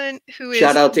Franklin, who is—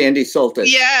 Shout out to Andy Soltis.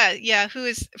 Yeah.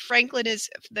 Franklin is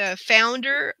the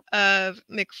founder of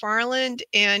McFarland,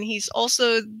 and he's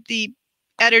also the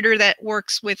editor that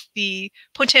works with the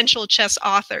potential chess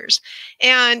authors.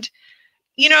 And,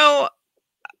 you know,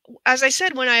 as I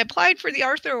said, when I applied for the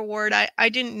Arthur Award, I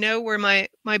didn't know where my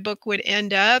book would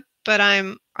end up, but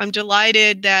I'm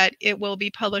delighted that it will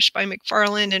be published by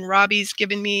McFarland, and Robbie's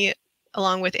given me,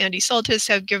 along with Andy Soltis,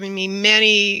 have given me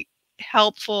many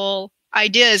helpful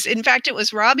ideas. In fact, it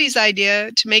was Robbie's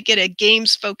idea to make it a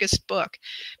games-focused book,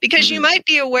 because you might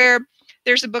be aware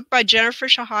there's a book by Jennifer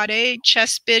Shahade,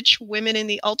 Chess Bitch: Women in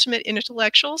the Ultimate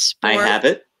Intellectual Sport. I have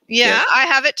it. Yeah, Yes. I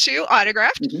have it too,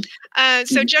 autographed.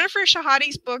 So Jennifer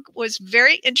Shahade's book was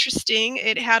very interesting.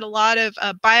 It had a lot of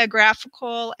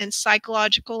biographical and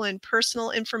psychological and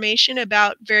personal information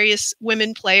about various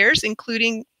women players,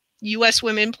 including U.S.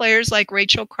 women players like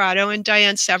Rachel Crotto and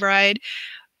Diane Severide.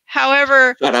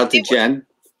 However, shout out to Jen.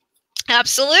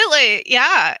 Absolutely,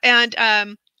 yeah.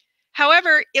 And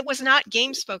however, it was not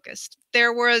games focused.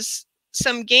 There was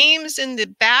some games in the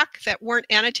back that weren't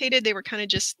annotated. They were kind of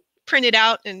just printed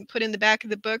out and put in the back of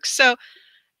the book. So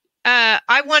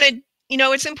I wanted, you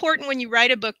know, it's important when you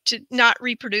write a book to not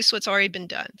reproduce what's already been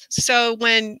done. So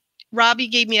when Robbie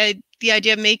gave me the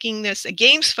idea of making this a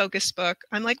games focused book,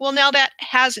 I'm like, well, now that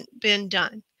hasn't been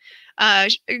done.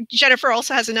 Jennifer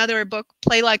also has another book,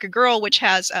 Play Like a Girl, which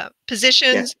has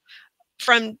positions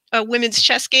from women's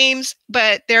chess games,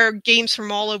 but they're games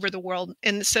from all over the world.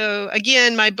 And so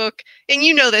again, my book, and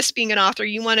you know this being an author,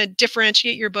 you want to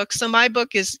differentiate your book. So my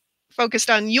book is focused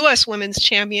on U.S. women's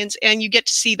champions, and you get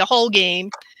to see the whole game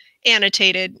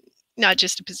annotated, not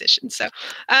just a position. So,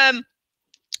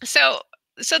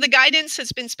 so the guidance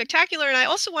has been spectacular. And I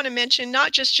also want to mention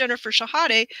not just Jennifer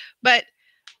Shahade, but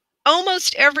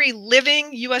almost every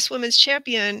living U.S. women's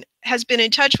champion has been in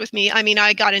touch with me. I mean,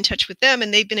 I got in touch with them,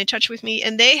 and they've been in touch with me,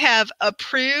 and they have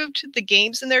approved the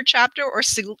games in their chapter,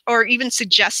 or even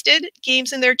suggested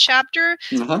games in their chapter.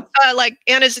 Like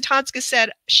Anna Zatonska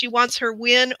said, she wants her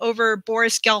win over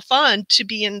Boris Gelfand to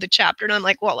be in the chapter, and I'm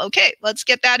like, well, okay, let's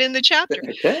get that in the chapter.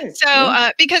 Okay. So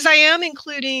because I am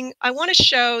including, I want to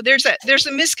show there's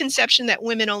a misconception that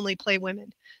women only play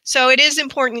women. So it is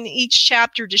important in each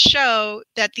chapter to show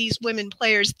that these women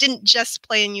players didn't just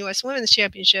play in U.S. Women's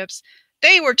Championships.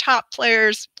 They were top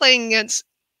players playing against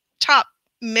top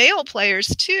male players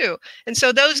too. And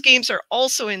so those games are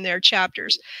also in their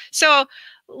chapters. So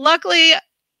luckily,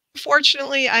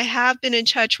 fortunately, I have been in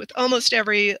touch with almost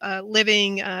every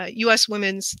living U.S.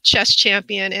 women's chess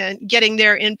champion and getting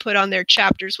their input on their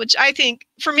chapters, which I think,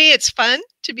 for me, it's fun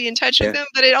to be in touch with them,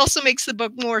 but it also makes the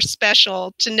book more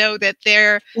special to know that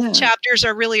their chapters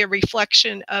are really a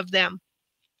reflection of them.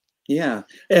 Yeah.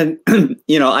 And,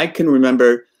 you know, I can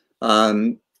remember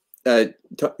talking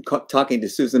to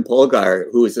Susan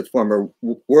Polgar, who is a former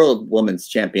world women's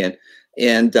champion.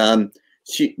 And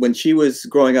when she was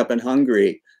growing up in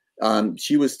Hungary,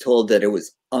 she was told that it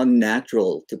was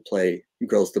unnatural to play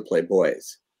girls to play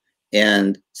boys.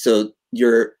 And so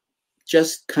you're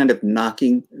just kind of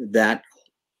knocking that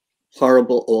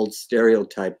horrible old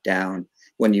stereotype down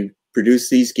when you produce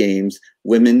these games,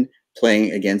 women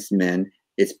playing against men.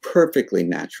 It's perfectly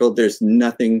natural. There's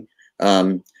nothing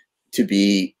to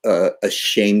be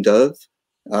ashamed of,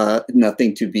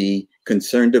 nothing to be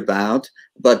concerned about.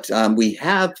 But we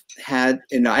have had,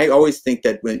 and I always think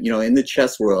that when, you know, in the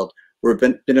chess world, we've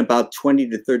been about 20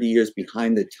 to 30 years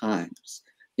behind the times.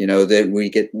 You know, that we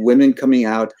get women coming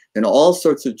out in all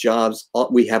sorts of jobs.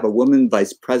 We have a woman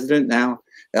vice president now,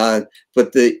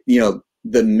 but the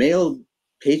male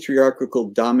patriarchal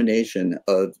domination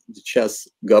of the chess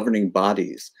governing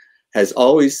bodies has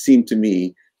always seemed to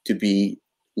me to be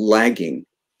lagging.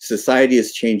 Society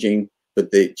is changing,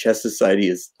 but the chess society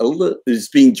is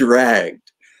being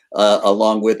dragged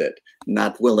along with it,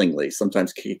 not willingly,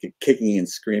 sometimes kicking and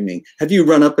screaming. Have you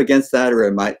run up against that,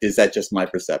 or is that just my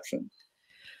perception?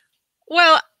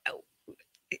 Well,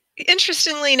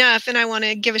 interestingly enough, and I want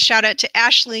to give a shout out to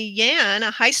Ashley Yan,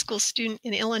 a high school student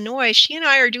in Illinois. She and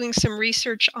I are doing some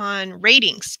research on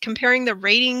ratings, comparing the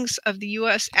ratings of the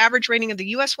average rating of the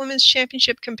U.S. Women's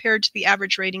Championship compared to the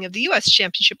average rating of the U.S.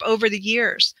 Championship over the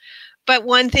years. But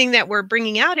one thing that we're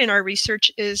bringing out in our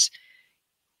research is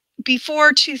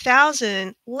before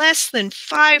 2000, less than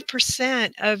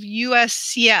 5% of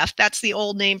USCF, that's the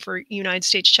old name for United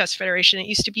States Chess Federation. It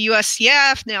used to be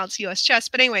USCF, now it's US Chess.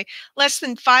 But anyway, less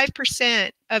than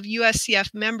 5% of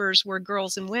USCF members were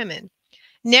girls and women.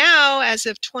 Now, as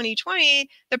of 2020,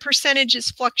 the percentage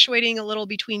is fluctuating a little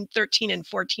between 13 and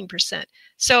 14%.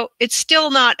 So it's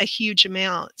still not a huge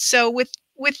amount. So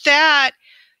with that,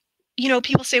 you know,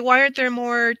 people say, why aren't there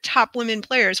more top women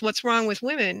players? What's wrong with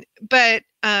women? But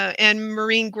and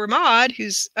Maureen Grimmaud,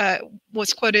 who's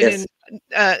was quoted in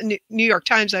New York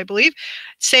Times, I believe,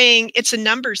 saying it's a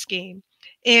numbers game.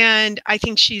 And I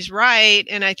think she's right.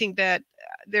 And I think that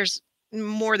there's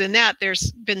more than that.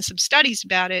 There's been some studies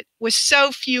about it. With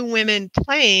so few women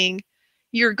playing,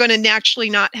 you're going to naturally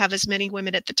not have as many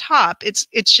women at the top. It's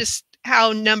just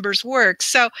how numbers work.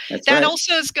 So that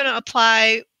also is going to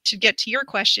apply, to get to your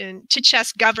question, to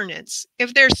chess governance.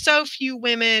 If there's so few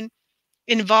women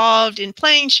involved in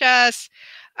playing chess,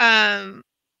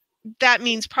 that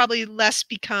means probably less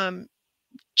become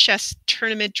chess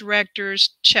tournament directors,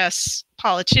 chess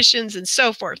politicians, and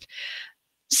so forth.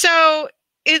 So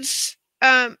it's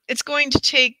going to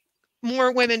take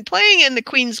more women playing in the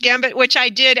Queen's Gambit, which I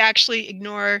did actually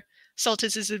ignore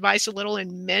Soltis's advice a little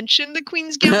and mention the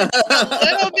Queen's Gambit a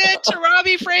little bit to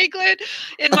Robbie Franklin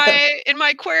in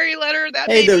my query letter. That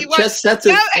hey, the chess sets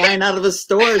are flying out of the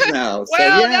stores now.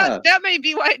 Well, so, yeah. that may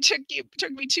be why it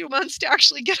took me 2 months to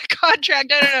actually get a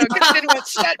contract. I don't know. It could have been what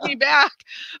set me back.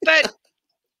 But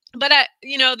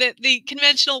the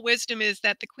conventional wisdom is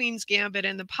that the Queen's Gambit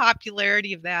and the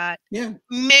popularity of that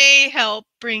may help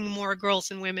bring more girls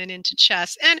and women into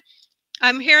chess. And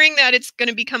I'm hearing that it's going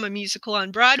to become a musical on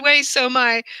Broadway. So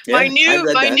my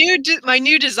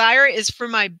new desire is for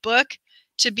my book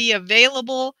to be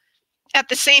available at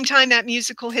the same time that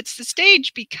musical hits the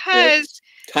stage, because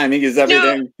timing is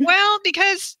everything.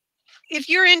 Because if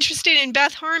you're interested in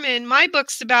Beth Harmon, my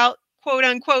book's about, quote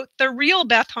unquote, the real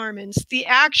Beth Harmons, the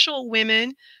actual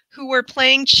women who were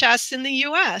playing chess in the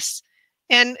US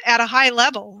and at a high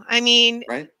level. I mean,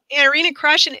 Irina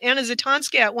Krush and Anna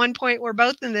Zatonska at one point were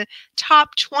both in the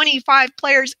top 25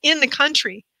 players in the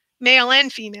country, male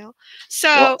and female.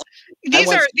 So these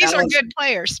are good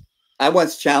players. I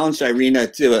once challenged Irina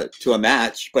to a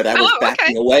match, but I was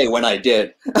backing away when I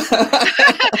did.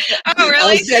 Oh, really?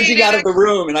 I was edging out of the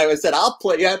room, and I said, "I'll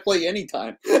play. Yeah, I play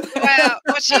anytime." Wow.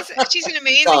 Well, she's an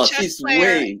amazing chess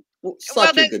player.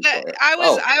 I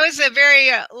was a very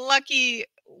lucky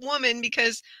woman,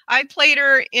 because I played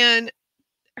her in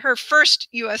her first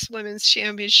U.S. Women's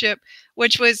Championship,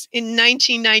 which was in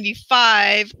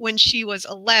 1995 when she was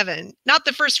 11. Not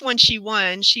the first one she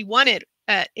won. She won it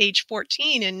at age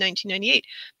 14 in 1998.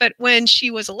 But when she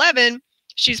was 11,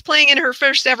 she's playing in her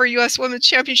first ever U.S. Women's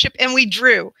Championship, and we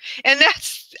drew. And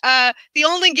that's the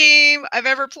only game I've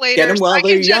ever played. Get them while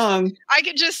they're young. I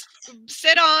could just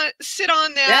sit on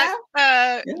that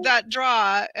that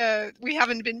draw. We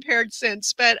haven't been paired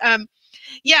since, but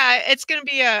it's going to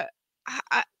be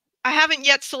I haven't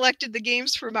yet selected the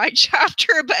games for my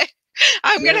chapter, but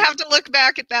I'm going to have to look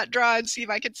back at that draw and see if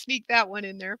I can sneak that one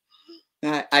in there.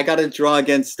 I got a draw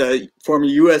against former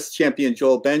U.S. champion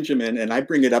Joel Benjamin, and I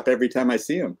bring it up every time I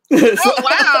see him. Oh,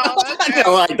 wow. Okay.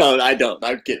 No, I don't.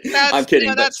 I'm kidding. I'm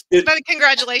kidding. But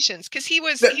congratulations, because he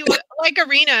was like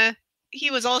Irina. He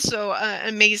was also an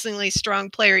amazingly strong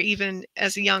player, even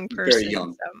as a young person. Very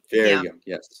young. Very young.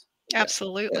 Yes.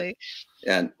 Absolutely.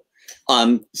 And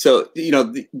so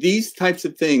these types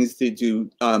of things, they do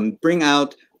bring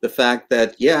out the fact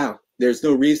that there's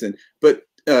no reason, but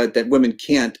that women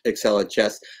can't excel at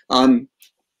chess.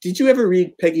 Did you ever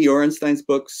read Peggy Orenstein's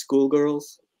book,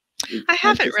 Schoolgirls? I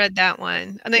haven't read that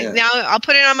one. Now I'll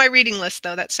put it on my reading list,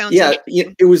 though. That sounds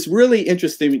it was really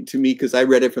interesting to me, because I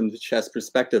read it from the chess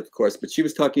perspective, of course, but she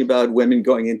was talking about women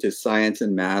going into science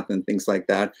and math and things like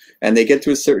that, and they get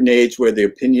to a certain age where the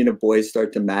opinion of boys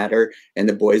start to matter, and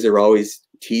the boys are always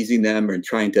teasing them and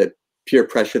trying to peer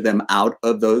pressure them out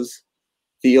of those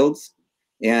fields.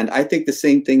 And I think the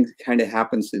same thing kind of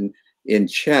happens in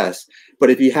chess.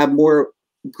 But if you have more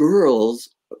girls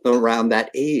around that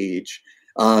age,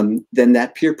 then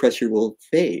that peer pressure will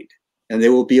fade, and they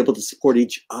will be able to support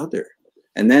each other.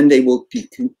 And then they will be,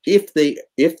 if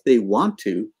they want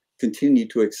to, continue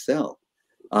to excel.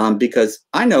 Because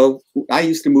I know I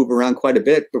used to move around quite a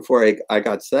bit before I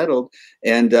got settled.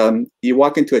 And you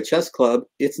walk into a chess club,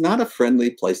 it's not a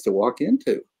friendly place to walk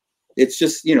into. It's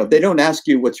just, they don't ask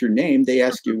you what's your name. They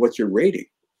ask you what's your rating.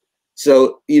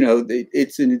 So,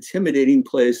 it's an intimidating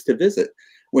place to visit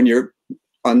when you're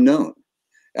unknown.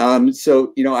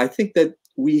 So, I think that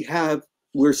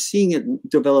we're seeing it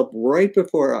develop right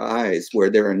before our eyes, where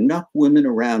there are enough women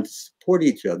around to support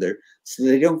each other so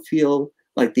they don't feel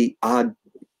like the odd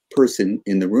person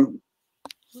in the room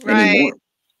anymore.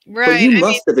 Right. But you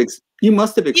must have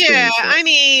experienced that. I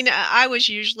mean, I was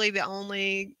usually the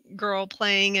only girl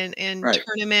playing in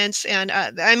tournaments. And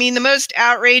the most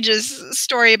outrageous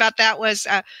story about that was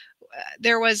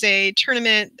there was a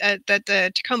tournament that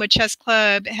the Tacoma Chess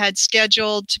Club had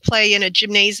scheduled to play in a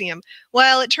gymnasium.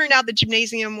 Well, it turned out the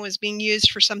gymnasium was being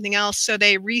used for something else, so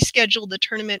they rescheduled the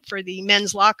tournament for the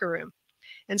men's locker room.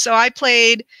 And so I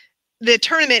played the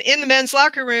tournament in the men's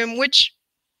locker room, which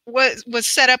was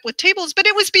set up with tables, but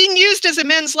it was being used as a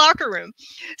men's locker room.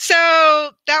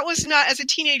 So that was not, as a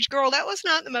teenage girl, that was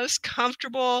not the most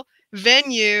comfortable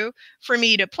venue for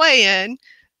me to play in.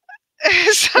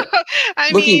 So,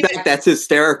 I Looking mean, back, that's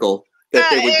hysterical that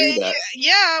they would do that.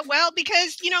 yeah, well,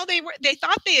 because they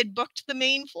thought they had booked the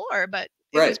main floor, but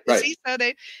it was Right. busy, so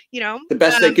they, The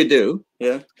best they could do.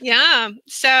 Yeah. yeah.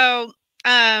 So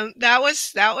that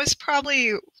was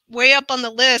probably way up on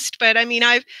the list. But I mean,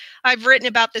 I've written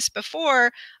about this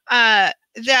before.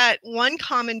 That one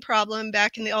common problem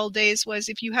back in the old days was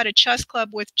if you had a chess club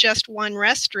with just one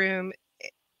restroom,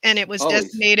 and it was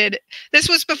designated. This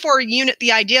was before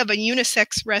the idea of a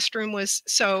unisex restroom was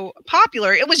so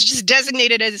popular. It was just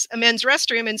designated as a men's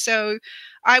restroom, and so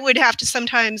I would have to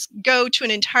sometimes go to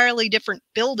an entirely different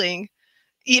building,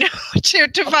 to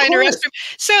find a restroom.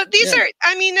 So these are,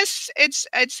 I mean,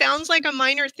 it sounds like a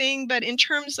minor thing, but in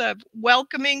terms of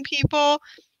welcoming people,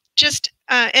 just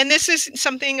and this is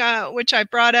something which I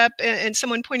brought up, and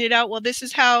someone pointed out, well, this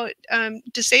is how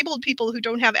disabled people who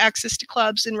don't have access to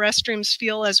clubs and restrooms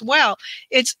feel as well.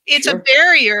 It's a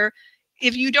barrier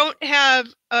if you don't have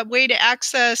a way to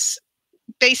access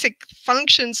basic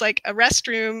functions like a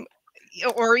restroom,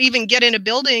 or even get in a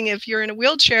building if you're in a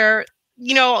wheelchair.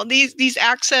 These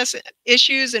access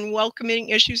issues and welcoming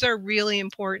issues are really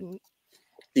important.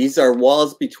 These are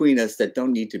walls between us that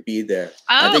don't need to be there.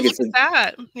 I think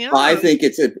that. Yeah. I think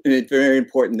it's very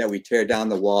important that we tear down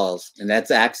the walls, and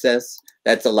that's access.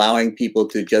 That's allowing people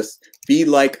to just be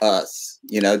like us.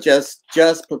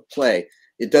 Just play.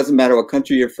 It doesn't matter what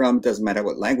country you're from. It doesn't matter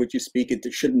what language you speak. It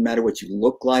shouldn't matter what you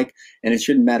look like, and it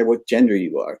shouldn't matter what gender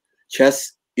you are.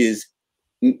 Chess is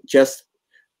just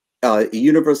a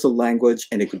universal language,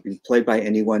 and it could be played by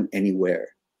anyone, anywhere.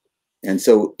 And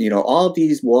so, all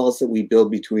these walls that we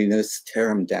build between us, tear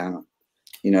them down,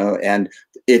 and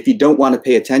if you don't want to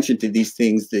pay attention to these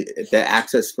things, the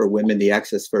access for women, the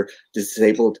access for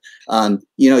disabled,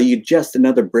 you're just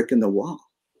another brick in the wall.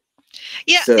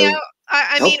 Yeah. So now,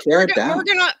 I mean,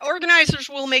 organizers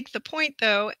will make the point,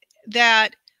 though,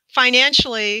 that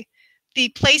financially, the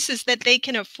places that they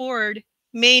can afford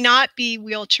may not be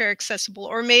wheelchair accessible,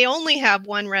 or may only have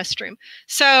one restroom.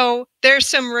 So there's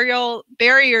some real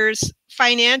barriers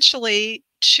financially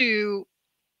to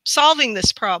solving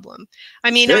this problem.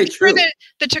 I mean, I'm sure that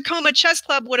the Tacoma Chess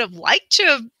Club would have liked to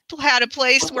have had a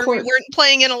place where we weren't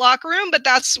playing in a locker room, but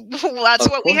that's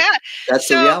what we had. That's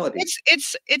the reality.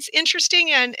 It's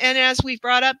interesting, and as we've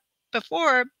brought up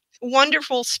before,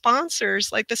 wonderful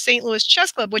sponsors like the St. Louis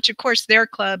Chess Club, which of course their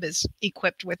club is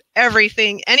equipped with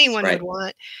everything anyone would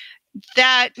want.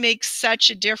 That makes such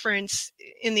a difference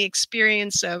in the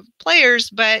experience of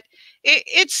players, but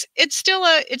it's still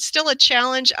a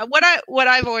challenge. What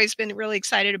I've always been really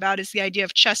excited about is the idea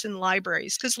of chess in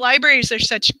libraries, because libraries are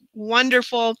such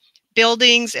wonderful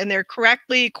buildings, and they're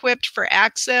correctly equipped for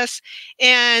access,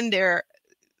 and they're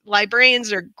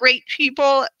librarians are great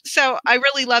people. So I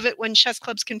really love it when chess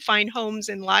clubs can find homes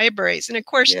in libraries. And of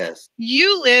course,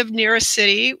 you live near a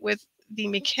city with the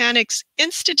Mechanics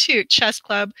Institute Chess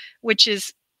Club, which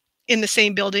is in the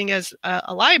same building as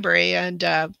a library. And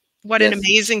what an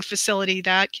amazing facility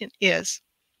that is.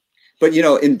 But,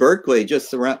 in Berkeley,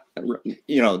 just around,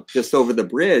 just over the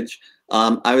bridge,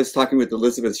 I was talking with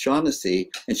Elizabeth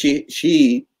Shaughnessy, and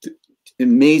she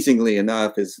amazingly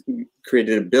enough, has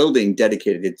created a building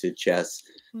dedicated to chess.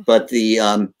 But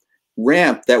the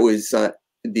ramp that was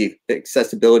the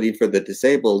accessibility for the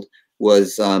disabled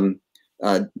was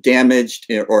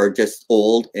damaged or just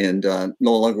old, and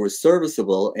no longer was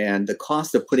serviceable. And the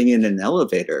cost of putting in an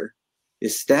elevator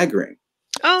is staggering.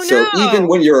 Oh, so even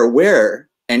when you're aware,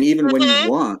 and even when you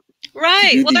want.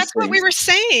 Right. Well, that's what we were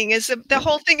saying, is the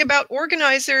whole thing about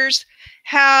organizers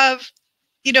have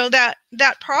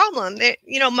that problem that,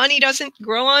 money doesn't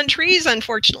grow on trees,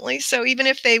 unfortunately. So even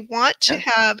if they want to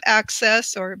have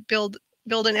access or build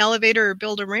an elevator or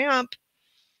build a ramp.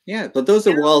 Yeah, but those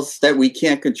are walls that we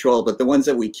can't control, but the ones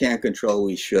that we can't control,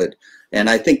 we should. And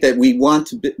I think that we want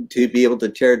to be able to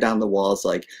tear down the walls,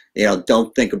 like,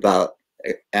 don't think about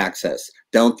access,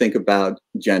 don't think about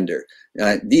gender.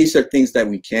 These are things that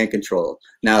we can't control.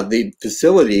 Now, the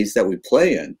facilities that we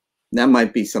play in, that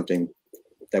might be something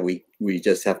that we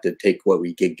just have to take what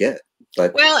we could get.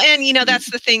 But well, and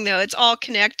that's the thing, though, it's all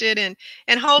connected, and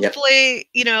hopefully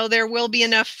there will be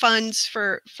enough funds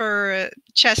for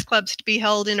chess clubs to be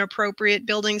held in appropriate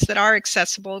buildings that are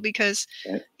accessible, because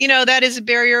that is a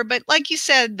barrier. But like you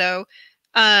said, though,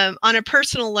 on a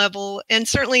personal level, and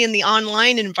certainly in the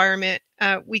online environment,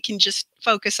 we can just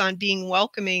focus on being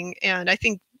welcoming. And I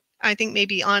think I think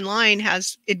maybe online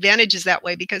has advantages that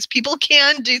way because people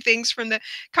can do things from the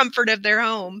comfort of their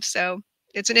home. So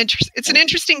it's an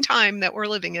interesting time that we're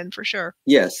living in for sure.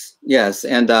 Yes, yes.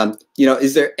 And, you know,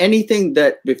 is there anything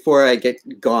that, before I get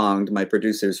gonged, my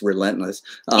producer's relentless,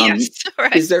 Yes,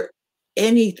 right. is there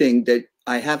anything that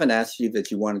I haven't asked you that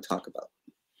you want to talk about?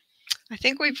 I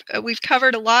think we've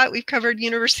covered a lot. We've covered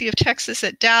University of Texas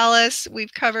at Dallas.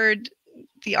 We've covered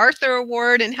the Arthur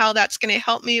Award and how that's going to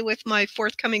help me with my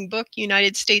forthcoming book,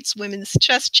 United States Women's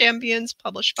Chess Champions,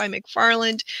 published by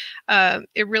McFarland.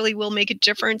 It really will make a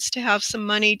difference to have some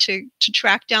money to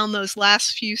track down those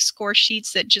last few score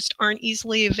sheets that just aren't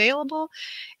easily available.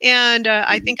 And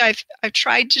I think I've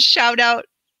tried to shout out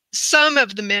some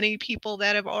of the many people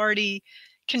that have already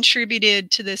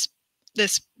contributed to this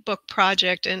book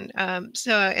project, and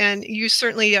and you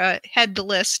certainly head the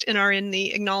list and are in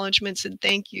the acknowledgments and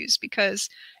thank yous, because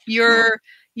your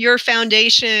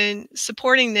foundation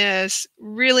supporting this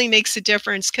really makes a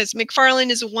difference, because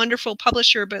McFarland is a wonderful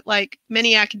publisher, but like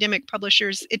many academic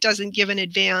publishers, it doesn't give an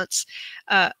advance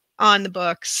on the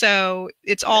book, so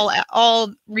it's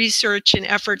all research and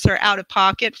efforts are out of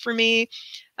pocket for me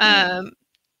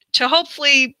to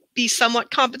hopefully be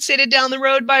somewhat compensated down the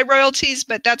road by royalties,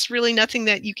 but that's really nothing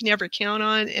that you can ever count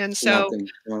on. And so,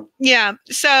 yeah,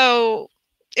 so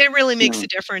it really makes a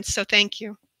difference. So thank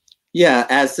you. Yeah,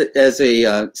 as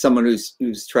a someone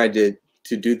who's tried to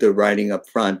do the writing up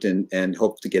front and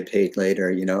hope to get paid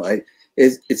later, you know,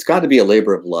 it's got to be a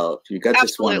labor of love. You got to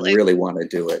just really want to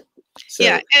do it. So,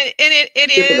 yeah, and it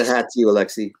tip is. of the hat to you,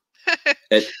 Alexey.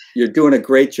 You're doing a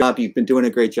great job. You've been doing a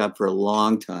great job for a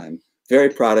long time. Very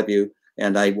proud of you.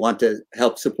 And I want to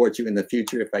help support you in the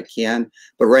future if I can.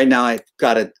 But right now, I've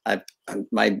got to.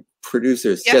 My producer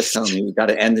is just telling me we've got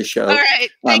to end the show. All right,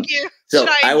 thank you. So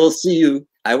I will see you.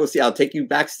 I'll take you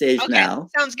backstage now.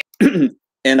 Sounds good.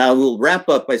 And I will wrap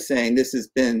up by saying this has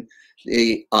been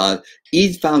the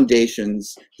Eade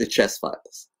Foundation's The Chess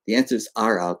Files. The answers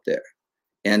are out there.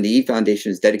 And the Eade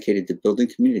Foundation is dedicated to building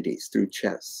communities through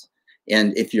chess.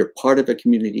 And if you're part of a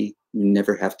community, you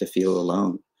never have to feel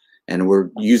alone. And we're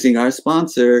using our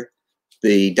sponsor,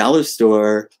 the dollar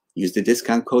store. Use the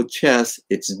discount code CHESS.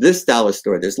 It's this dollar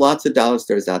store. There's lots of dollar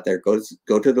stores out there.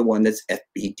 Go to the one that's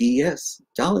FBDS,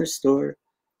 dollar store.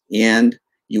 And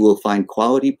you will find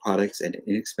quality products at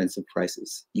inexpensive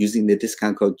prices. Using the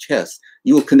discount code CHESS,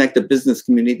 you will connect the business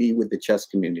community with the chess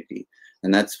community.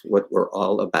 And that's what we're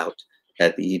all about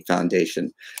at the Eade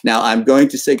Foundation. Now, I'm going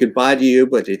to say goodbye to you,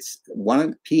 but it's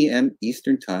 1 p.m.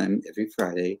 Eastern Time every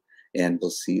Friday. And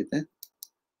we'll see you then.